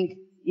 not drink,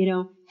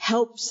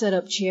 help set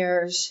up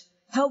chairs,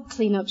 help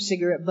clean up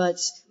cigarette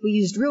butts. We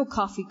used real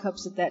coffee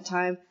cups at that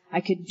time. I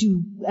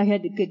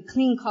had good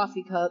clean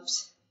coffee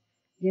cups,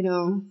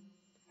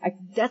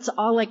 that's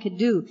all I could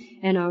do.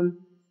 And,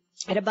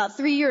 at about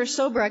 3 years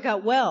sober, I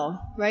got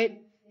well,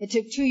 right? It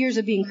took 2 years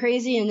of being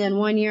crazy, and then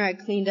 1 year I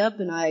cleaned up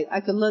and I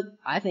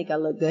think I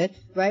look good,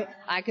 right?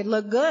 I could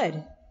look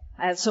good.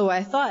 So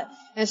I thought.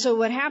 And so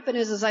what happened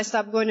is I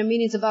stopped going to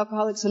meetings of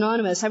Alcoholics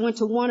Anonymous. I went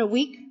to one a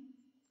week.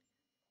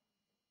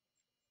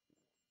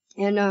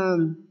 And,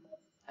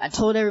 I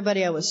told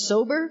everybody I was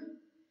sober.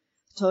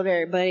 I told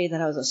everybody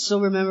that I was a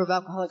sober member of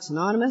Alcoholics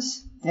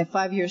Anonymous. At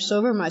 5 years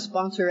sober, my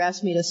sponsor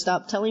asked me to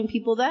stop telling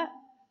people that.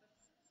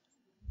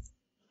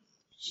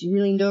 She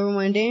leaned over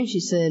one day and she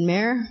said,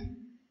 "Mayor,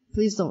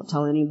 please don't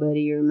tell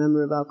anybody you're a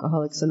member of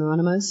Alcoholics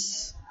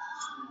Anonymous."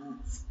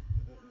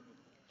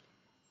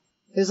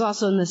 It was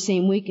also in the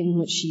same week in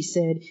which she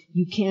said,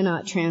 "You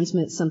cannot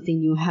transmit something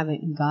you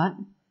haven't got."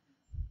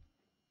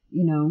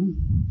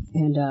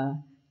 And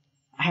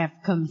I have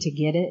come to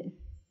get it,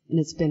 and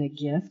it's been a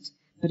gift,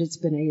 but it's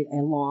been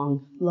a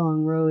long,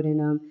 long road.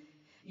 And,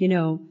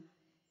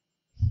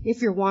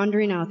 if you're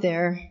wandering out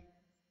there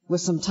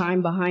with some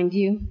time behind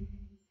you,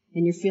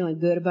 and you're feeling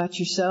good about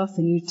yourself,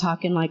 and you're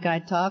talking like I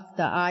talk,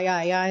 the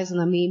I's and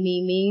the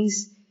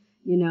me's,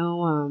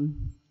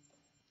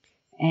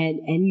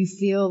 and you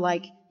feel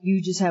like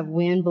you just have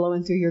wind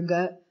blowing through your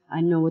gut,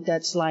 I know what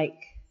that's like.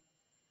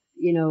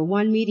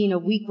 One meeting a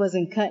week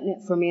wasn't cutting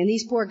it for me. And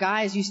these poor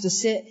guys used to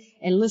sit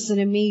and listen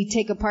to me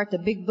take apart the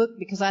big book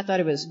because I thought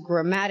it was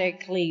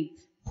grammatically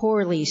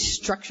poorly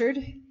structured.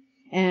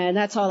 And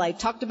that's all I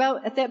talked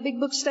about at that big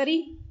book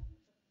study.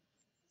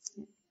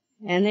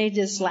 And they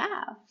just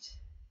laughed,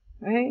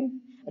 right?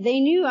 They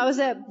knew I was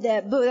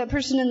that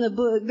person in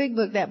the big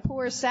book, that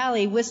poor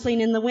Sally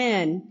whistling in the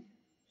wind.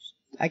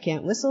 I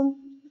can't whistle.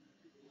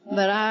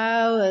 But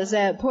I was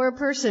that poor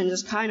person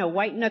just kind of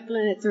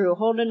white-knuckling it through,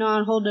 holding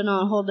on,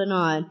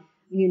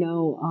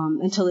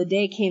 until the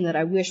day came that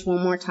I wished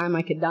one more time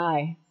I could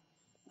die.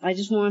 I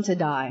just wanted to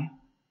die.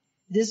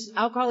 This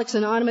Alcoholics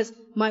Anonymous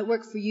might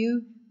work for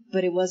you,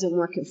 but it wasn't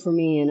working for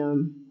me.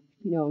 And,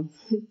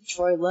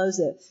 Troy loves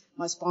it.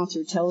 My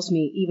sponsor tells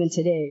me even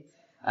today,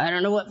 I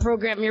don't know what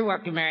program you're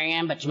working,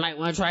 Marianne, but you might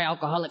want to try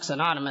Alcoholics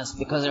Anonymous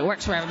because it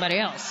works for everybody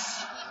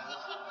else.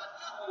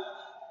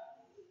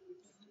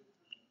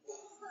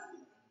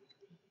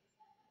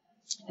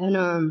 And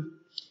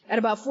at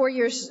about 4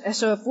 years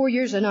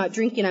of not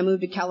drinking, I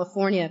moved to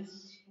California.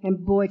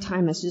 And boy,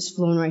 time has just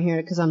flown right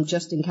here because I'm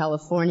just in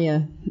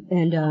California.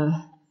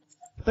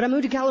 But I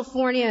moved to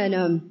California,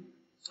 and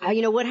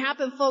what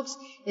happened, folks,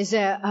 is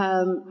that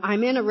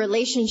I'm in a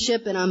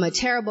relationship, and I'm a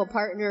terrible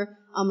partner.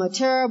 I'm a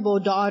terrible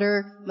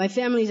daughter. My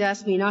family's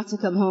asked me not to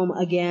come home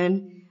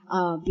again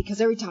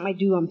because every time I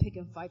do, I'm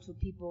picking fights with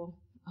people,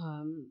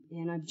 and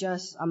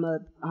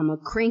I'm a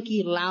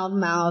cranky,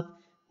 loudmouth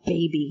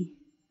baby.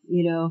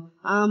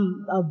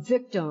 I'm a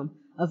victim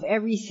of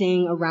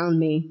everything around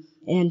me,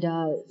 and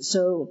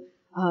so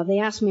they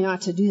asked me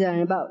not to do that.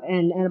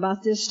 And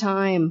about this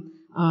time,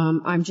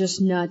 I'm just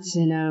nuts,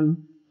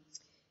 and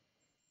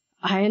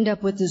I end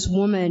up with this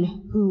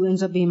woman who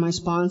ends up being my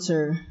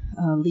sponsor,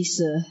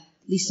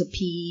 Lisa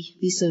P.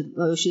 Lisa,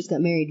 she's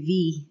got married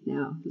V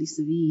now.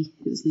 Lisa V.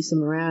 It was Lisa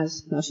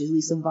Mraz. Now she's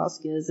Lisa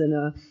Vasquez, and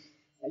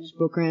I just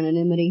broke her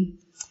anonymity.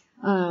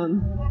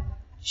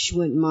 She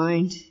wouldn't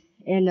mind.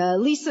 And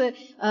Lisa,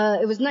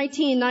 it was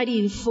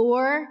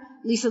 1994.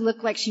 Lisa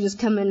looked like she was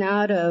coming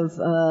out of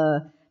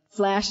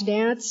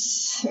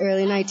Flashdance,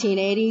 early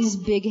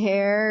 1980s, big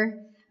hair.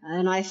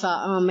 And I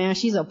thought, oh man,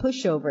 she's a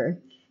pushover.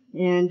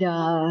 And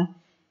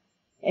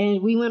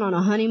we went on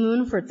a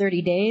honeymoon for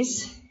 30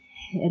 days,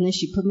 and then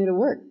she put me to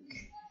work.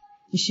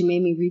 And she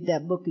made me read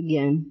that book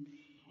again.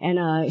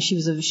 And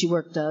she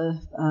worked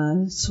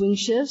swing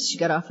shifts. She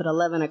got off at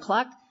 11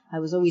 o'clock. I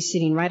was always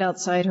sitting right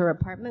outside her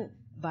apartment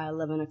by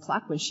 11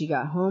 o'clock when she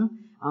got home,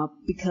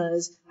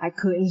 because I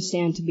couldn't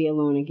stand to be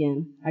alone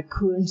again. I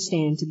couldn't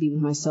stand to be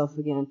with myself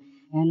again.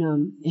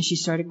 And she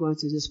started going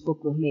through this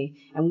book with me,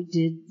 and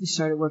we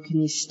started working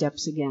these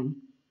steps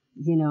again.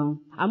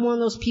 I'm one of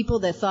those people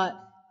that thought,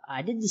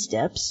 I did the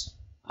steps.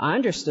 I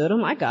understood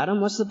them. I got them.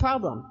 What's the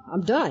problem?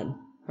 I'm done,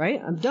 right?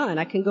 I'm done.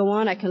 I can go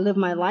on. I can live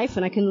my life,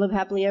 and I can live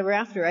happily ever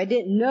after. I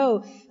didn't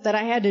know that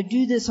I had to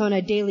do this on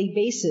a daily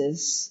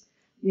basis,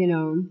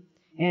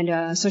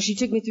 And so she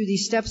took me through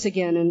these steps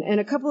again. And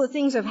a couple of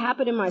things have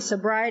happened in my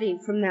sobriety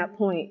from that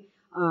point.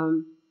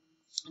 And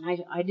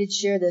I did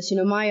share this,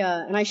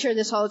 and I share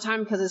this all the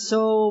time because it's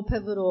so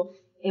pivotal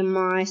in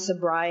my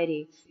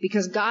sobriety.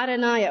 Because God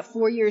and I, at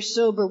 4 years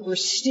sober, were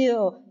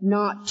still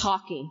not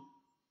talking.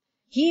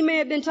 He may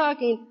have been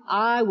talking.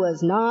 I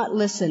was not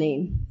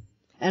listening.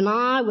 And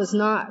I was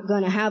not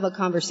going to have a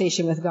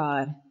conversation with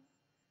God.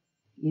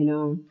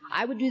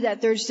 I would do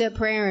that third step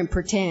prayer and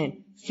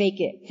pretend. Fake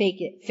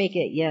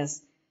it.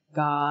 Yes,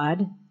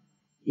 God.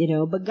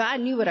 But God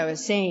knew what I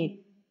was saying.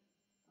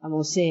 I'm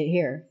going to say it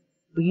here.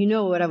 But you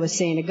know what I was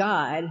saying to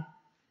God.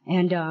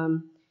 And,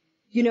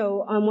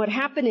 what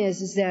happened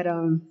is that,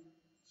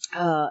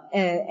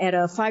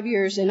 at 5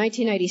 years, in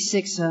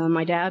 1996,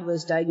 my dad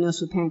was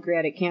diagnosed with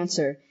pancreatic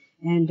cancer.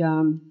 And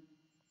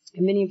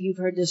many of you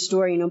have heard this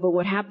story, but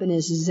what happened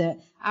is that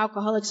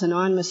Alcoholics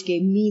Anonymous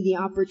gave me the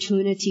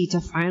opportunity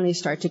to finally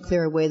start to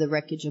clear away the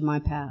wreckage of my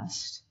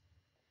past.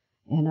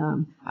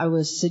 And I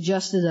was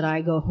suggested that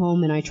I go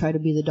home and I try to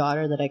be the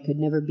daughter that I could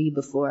never be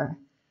before,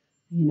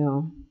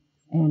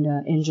 And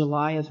in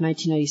July of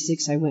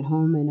 1996, I went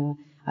home and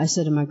I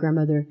said to my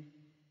grandmother,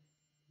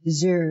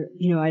 is there,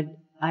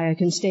 I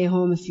can stay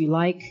home if you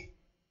like.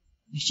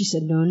 She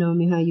said, no,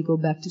 mija, you go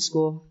back to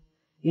school.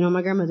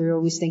 My grandmother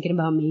always thinking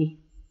about me.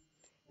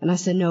 And I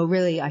said, no,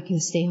 really, I can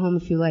stay home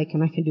if you like,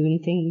 and I can do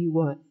anything you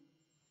want.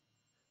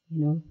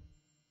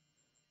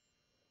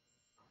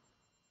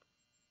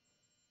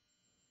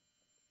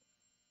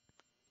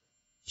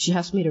 She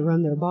asked me to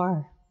run their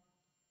bar.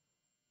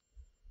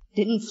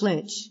 Didn't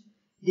flinch.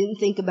 Didn't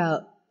think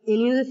about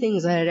any of the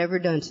things I had ever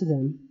done to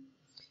them.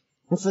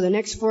 And for the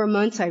next 4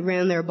 months, I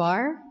ran their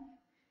bar,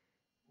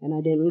 and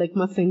I didn't lick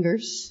my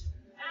fingers.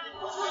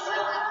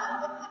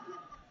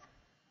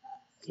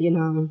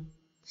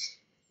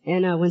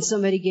 And when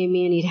somebody gave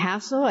me any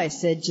hassle, I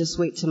said, just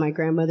wait till my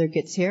grandmother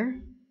gets here,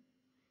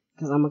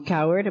 because I'm a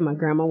coward and my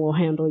grandma will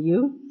handle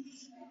you.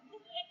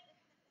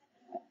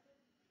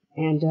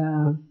 And,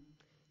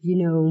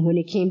 when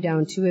it came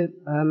down to it,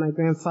 my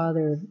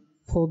grandfather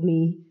pulled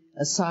me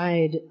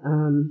aside.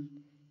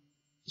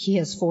 He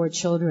has 4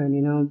 children,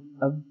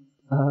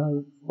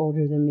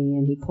 older than me,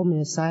 and he pulled me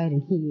aside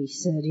and he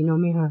said,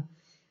 mija,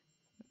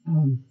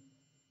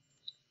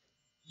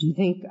 do you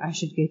think I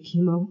should get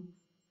chemo,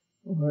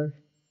 or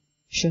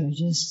should I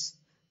just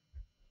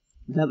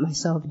let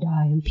myself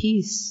die in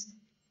peace?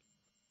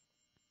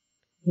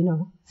 I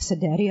said,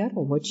 Daddy, I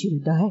don't want you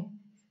to die,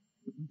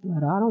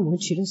 but I don't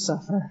want you to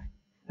suffer,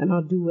 and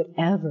I'll do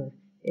whatever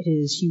it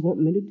is you want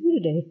me to do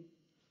today,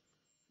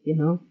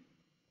 And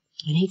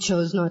he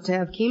chose not to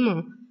have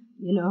chemo,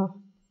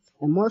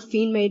 and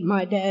morphine made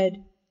my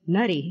dad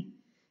nutty,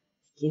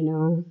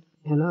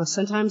 And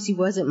sometimes he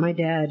wasn't my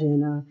dad,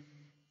 and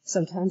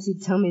sometimes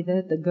he'd tell me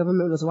that the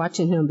government was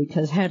watching him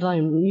because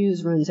headline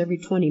news runs every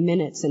 20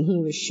 minutes, and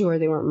he was sure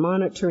they weren't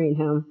monitoring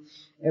him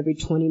every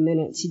 20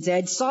 minutes. He'd say,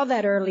 I saw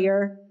that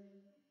earlier.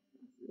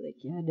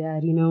 Like, yeah,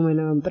 Dad,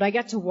 but I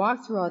got to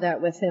walk through all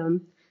that with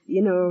him.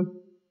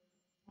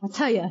 I'll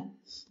tell you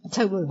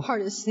one of the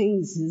hardest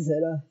things is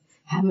that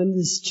having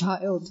this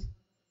child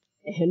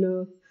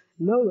and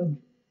knowing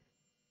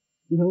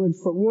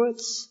for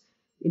once,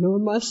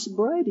 in my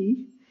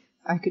sobriety,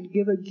 I could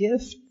give a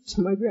gift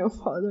to my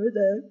grandfather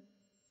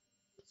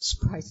that's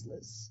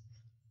priceless.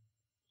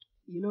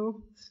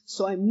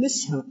 So I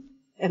miss him,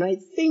 and I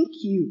thank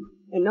you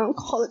and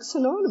Alcoholics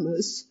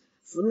Anonymous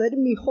for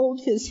letting me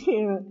hold his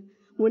hand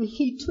when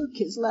he took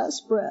his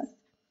last breath.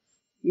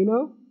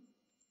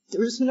 There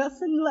was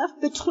nothing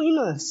left between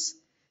us.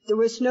 There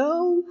was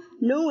no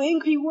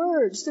angry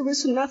words. There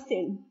was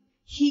nothing.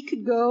 He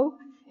could go,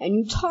 and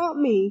you taught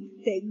me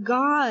that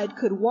God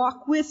could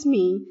walk with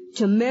me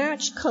to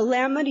match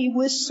calamity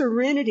with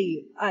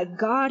serenity. I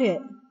got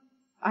it.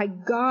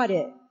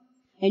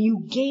 And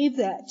you gave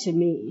that to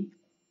me.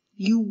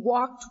 You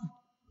walked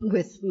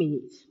with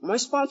me. My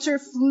sponsor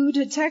flew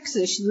to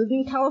Texas. She lived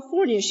in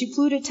California. She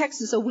flew to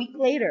Texas a week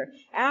later,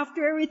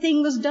 after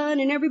everything was done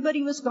and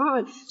everybody was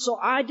gone, so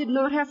I did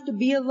not have to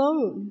be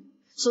alone,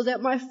 so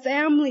that my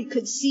family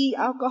could see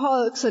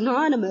Alcoholics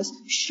Anonymous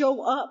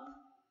show up.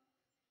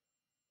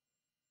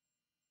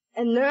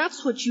 And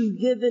that's what you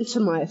give into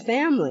my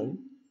family.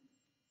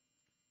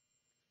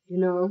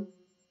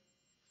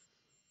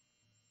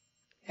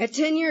 At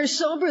 10 years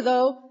sober,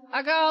 though,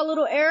 I got a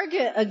little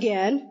arrogant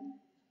again.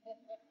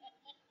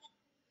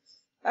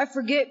 I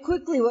forget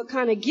quickly what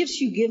kind of gifts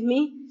you give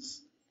me.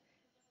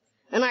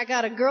 And I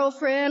got a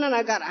girlfriend, and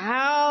I got a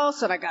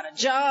house, and I got a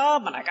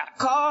job, and I got a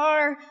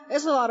car.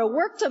 It's a lot of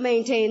work to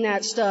maintain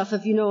that stuff,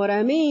 if you know what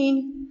I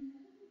mean.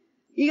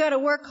 You got to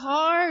work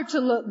hard to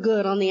look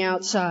good on the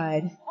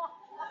outside.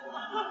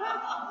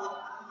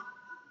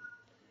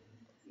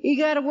 You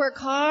got to work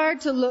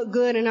hard to look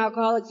good in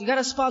Alcoholics. You got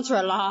to sponsor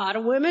a lot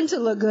of women to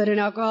look good in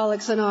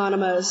Alcoholics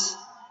Anonymous.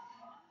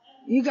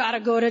 You got to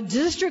go to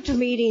district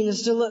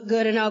meetings to look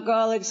good in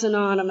Alcoholics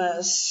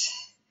Anonymous.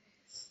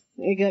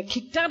 I got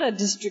kicked out of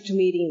district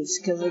meetings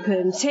because I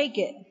couldn't take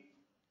it.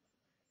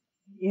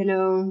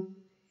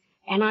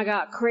 And I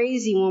got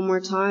crazy one more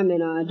time,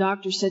 and a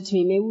doctor said to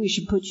me, maybe we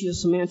should put you on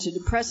some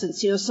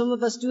antidepressants. Some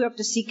of us do have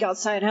to seek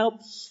outside help.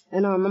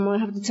 And I'm going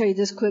to have to tell you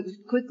this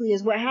quickly,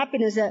 is what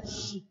happened is that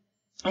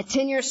at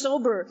 10 years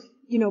sober,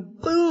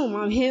 boom,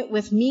 I'm hit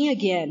with me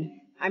again.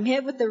 I'm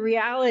hit with the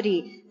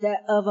reality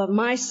that of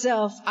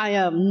myself, I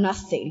am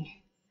nothing.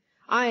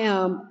 I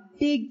am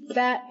big,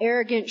 fat,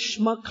 arrogant,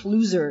 schmuck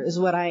loser is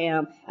what I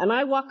am. And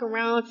I walk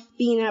around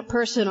being that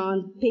person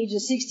on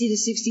pages 60 to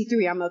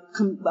 63. I'm a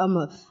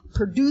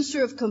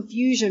producer of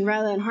confusion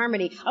rather than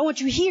harmony. I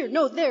want you here,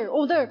 no, there,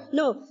 oh, there,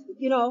 no,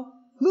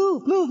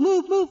 move.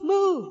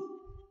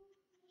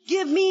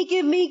 Give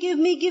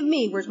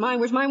me. Where's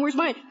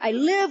mine? I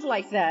live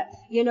like that,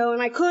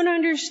 and I couldn't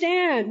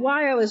understand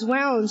why I was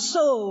wound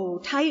so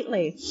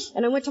tightly.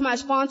 And I went to my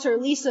sponsor,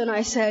 Lisa, and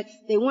I said,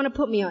 they want to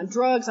put me on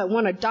drugs. I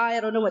want to die.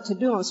 I don't know what to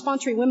do. I'm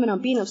sponsoring women.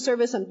 I'm being of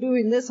service. I'm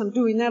doing this. I'm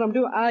doing that. I'm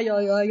doing,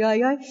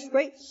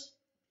 right?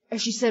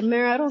 And she said,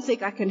 Mary, I don't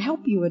think I can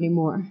help you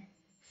anymore.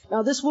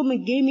 Now, this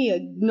woman gave me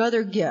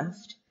another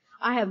gift.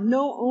 I have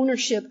no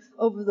ownership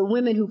over the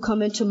women who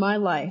come into my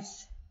life.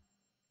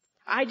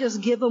 I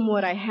just give them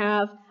what I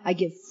have. I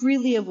give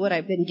freely of what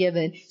I've been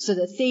given so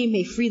that they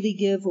may freely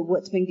give of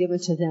what's been given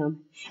to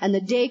them. And the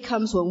day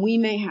comes when we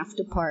may have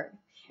to part.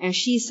 And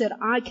she said,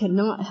 I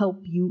cannot help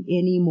you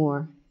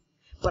anymore,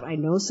 but I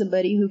know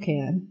somebody who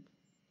can.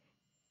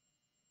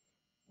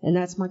 And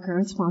that's my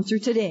current sponsor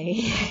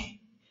today.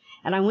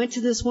 And I went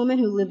to this woman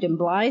who lived in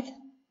Blythe.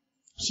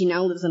 She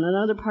now lives in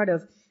another part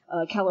of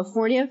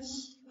California.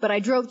 But I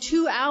drove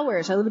 2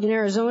 hours. I lived in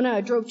Arizona.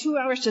 I drove 2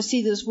 hours to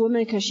see this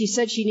woman because she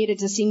said she needed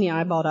to see me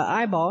eyeball to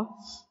eyeball.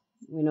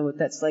 We know what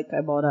that's like,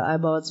 eyeball to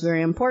eyeball. It's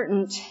very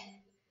important.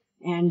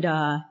 And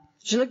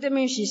she looked at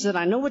me and she said,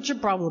 I know what your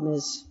problem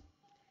is.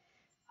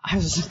 I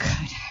was like,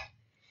 good.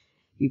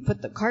 You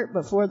put the cart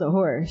before the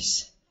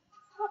horse.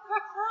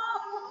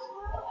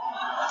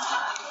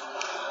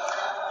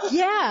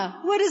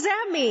 Yeah, what does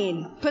that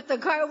mean? Put the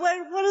cart,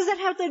 what does that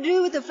have to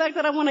do with the fact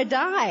that I want to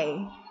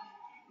die?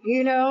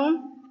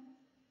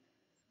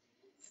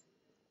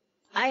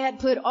 I had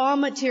put all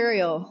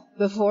material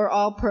before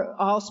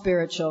all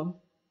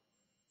spiritual.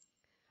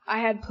 I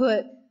had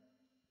put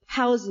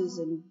houses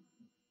and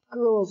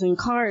girls and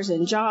cars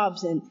and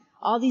jobs and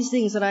all these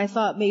things that I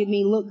thought made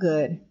me look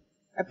good.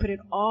 I put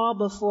it all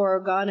before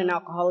God and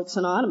Alcoholics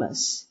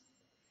Anonymous.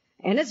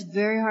 And it's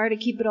very hard to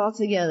keep it all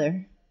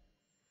together,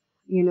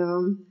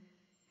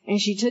 And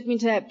she took me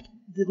to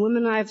the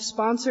women I've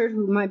sponsored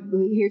who might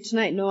be here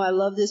tonight know I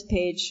love this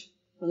page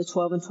on the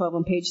 12 and 12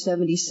 on page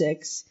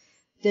 76.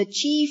 The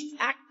chief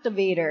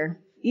activator.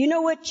 You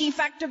know what chief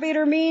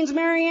activator means,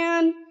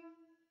 Marianne?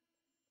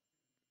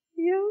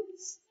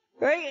 Yes.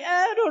 Right?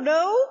 I don't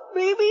know.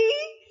 Maybe.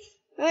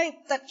 Right?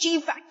 The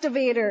chief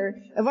activator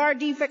of our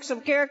defects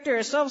of character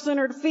is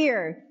self-centered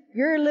fear.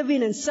 You're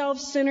living in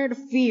self-centered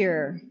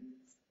fear.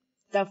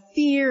 The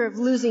fear of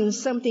losing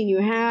something you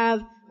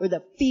have, or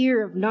the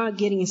fear of not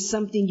getting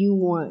something you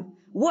want.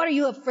 What are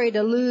you afraid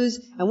to lose,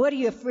 and what are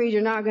you afraid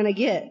you're not going to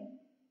get?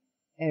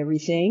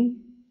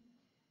 Everything.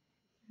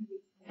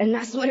 And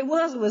that's what it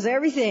was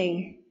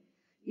everything.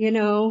 It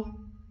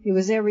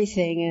was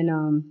everything. And,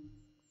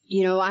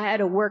 I had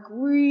to work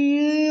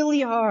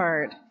really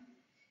hard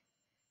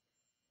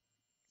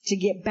to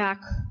get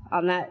back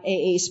on that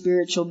AA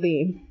spiritual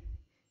beam.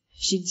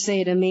 She'd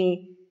say to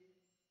me,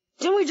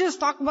 didn't we just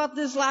talk about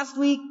this last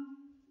week?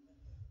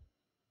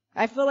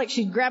 I feel like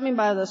she'd grab me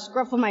by the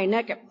scruff of my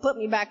neck and put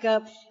me back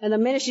up, and the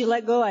minute she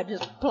let go, I'd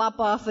just plop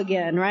off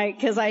again, right?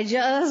 Because I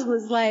just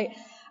was like,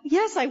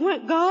 yes, I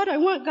want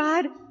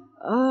God.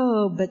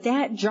 Oh, but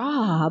that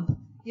job,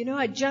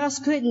 I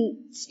just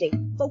couldn't stay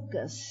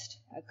focused.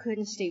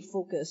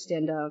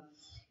 And,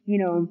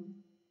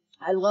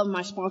 I love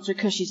my sponsor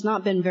because she's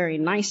not been very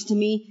nice to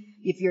me.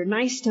 If you're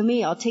nice to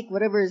me, I'll take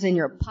whatever is in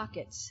your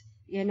pockets,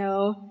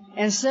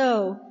 And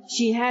so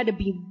she had to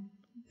be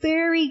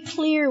very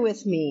clear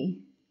with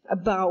me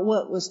about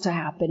what was to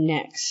happen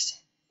next.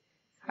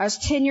 I was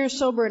 10 years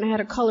sober and I had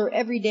to color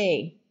every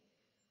day.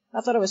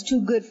 I thought I was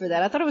too good for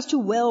that. I thought I was too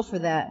well for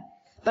that.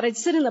 But I'd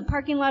sit in the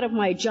parking lot of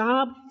my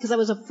job because I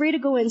was afraid to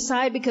go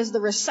inside because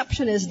the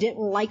receptionist didn't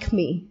like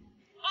me.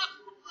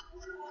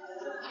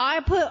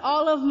 I put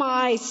all of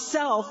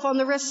myself on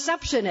the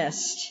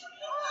receptionist,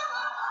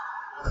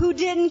 who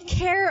didn't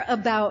care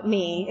about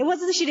me. It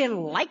wasn't that she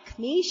didn't like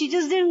me. She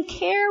just didn't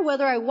care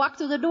whether I walked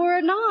through the door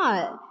or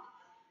not.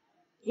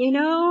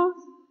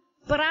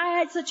 But I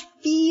had such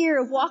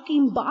fear of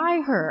walking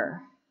by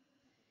her.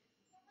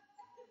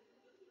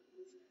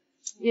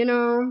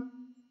 I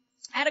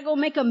had to go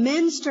make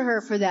amends to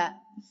her for that.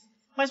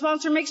 My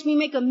sponsor makes me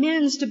make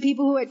amends to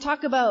people who I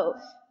talk about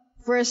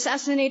for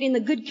assassinating the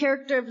good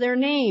character of their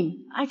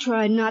name. I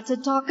try not to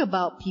talk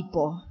about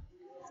people.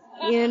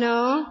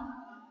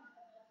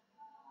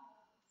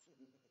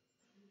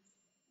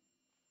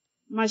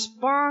 My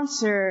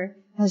sponsor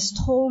has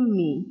told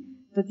me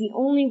that the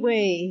only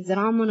way that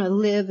I'm going to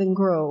live and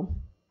grow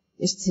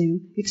is to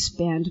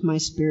expand my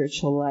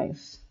spiritual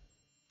life.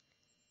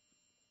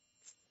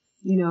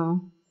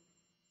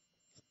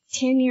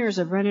 10 years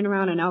of running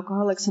around in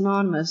Alcoholics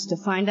Anonymous to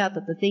find out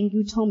that the thing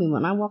you told me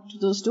when I walked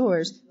through those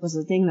doors was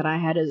the thing that I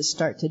had to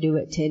start to do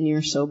at 10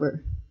 years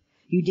sober.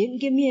 You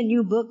didn't give me a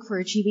new book for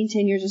achieving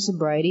 10 years of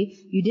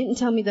sobriety. You didn't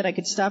tell me that I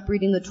could stop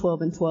reading the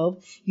 12 and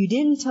 12. You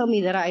didn't tell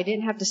me that I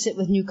didn't have to sit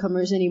with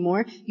newcomers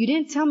anymore. You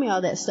didn't tell me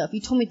all that stuff.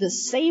 You told me the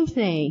same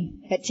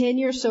thing at 10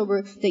 years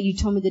sober that you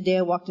told me the day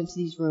I walked into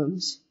these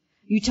rooms.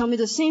 You told me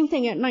the same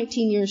thing at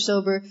 19 years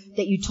sober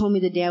that you told me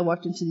the day I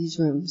walked into these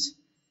rooms.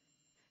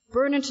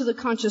 Burn into the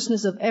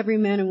consciousness of every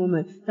man and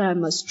woman that I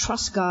must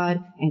trust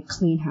God and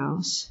clean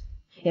house.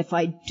 If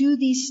I do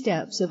these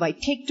steps, if I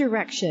take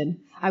direction,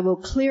 I will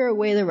clear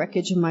away the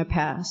wreckage of my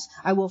past.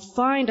 I will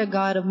find a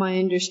God of my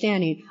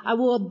understanding. I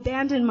will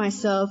abandon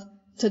myself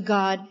to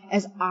God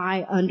as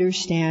I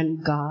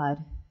understand God.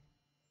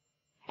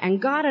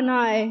 And God and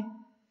I,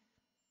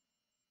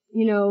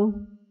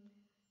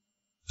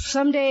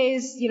 some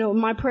days,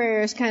 my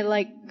prayer is kind of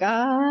like,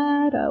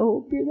 God, I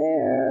hope you're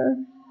there.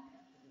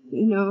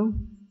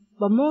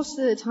 But most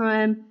of the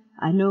time,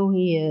 I know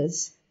He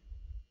is.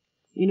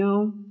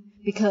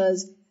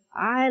 Because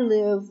I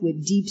live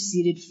with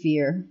deep-seated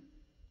fear.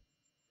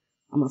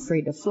 I'm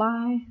afraid to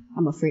fly.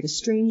 I'm afraid of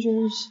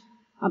strangers.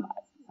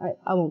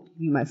 I won't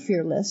give you my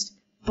fear list,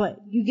 but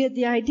you get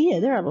the idea.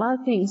 There are a lot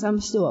of things I'm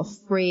still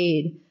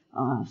afraid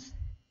of.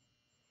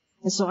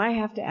 And so I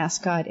have to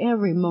ask God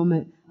every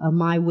moment of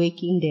my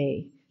waking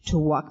day to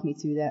walk me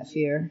through that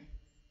fear.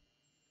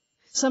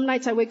 Some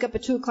nights I wake up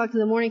at 2 o'clock in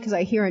the morning because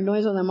I hear a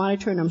noise on the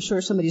monitor and I'm sure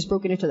somebody's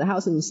broken into the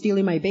house and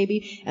stealing my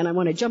baby, and I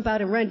want to jump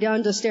out and run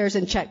down the stairs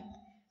and check.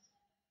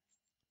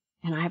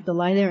 And I have to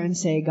lie there and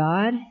say,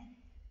 God,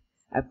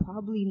 I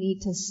probably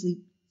need to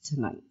sleep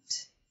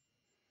tonight.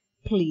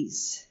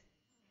 Please,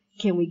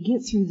 can we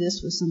get through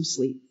this with some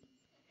sleep?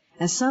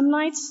 And some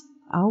nights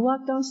I'll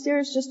walk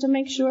downstairs just to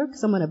make sure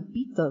because I'm going to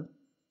beat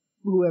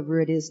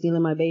whoever it is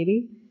stealing my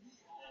baby.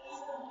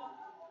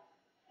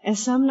 And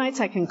some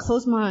nights I can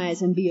close my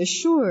eyes and be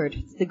assured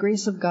that the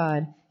grace of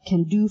God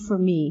can do for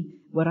me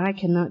what I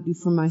cannot do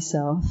for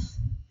myself.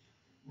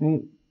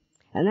 Right?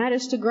 And that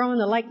is to grow in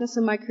the likeness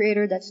of my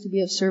Creator. That's to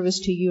be of service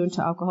to you and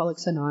to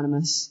Alcoholics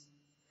Anonymous.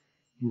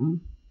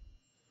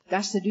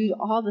 That's to do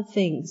all the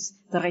things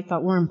that I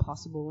thought were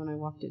impossible when I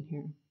walked in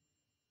here.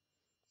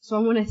 So I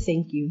want to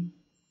thank you.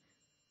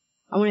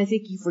 I want to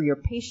thank you for your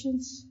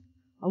patience.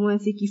 I want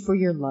to thank you for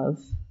your love.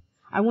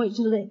 I want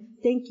to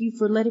thank you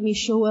for letting me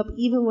show up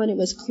even when it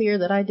was clear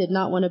that I did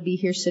not want to be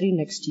here sitting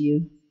next to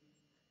you.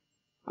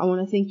 I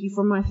want to thank you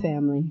for my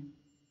family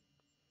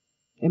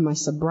and my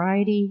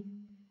sobriety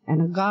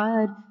and a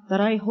God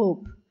that I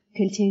hope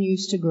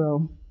continues to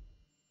grow.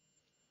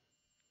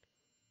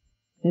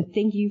 And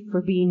thank you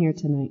for being here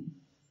tonight.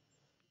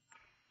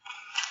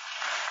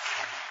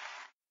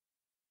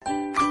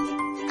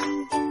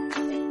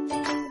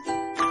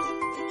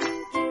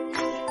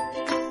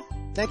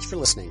 Thanks for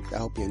listening. I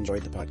hope you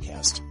enjoyed the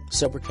podcast.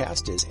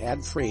 Sobercast is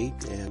ad-free,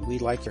 and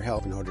we'd like your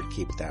help in order to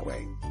keep it that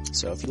way.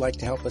 So if you'd like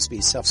to help us be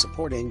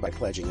self-supporting by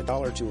pledging $1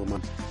 or $2 a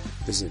month,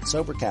 visit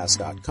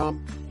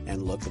Sobercast.com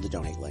and look for the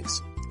donate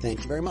links.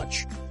 Thank you very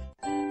much.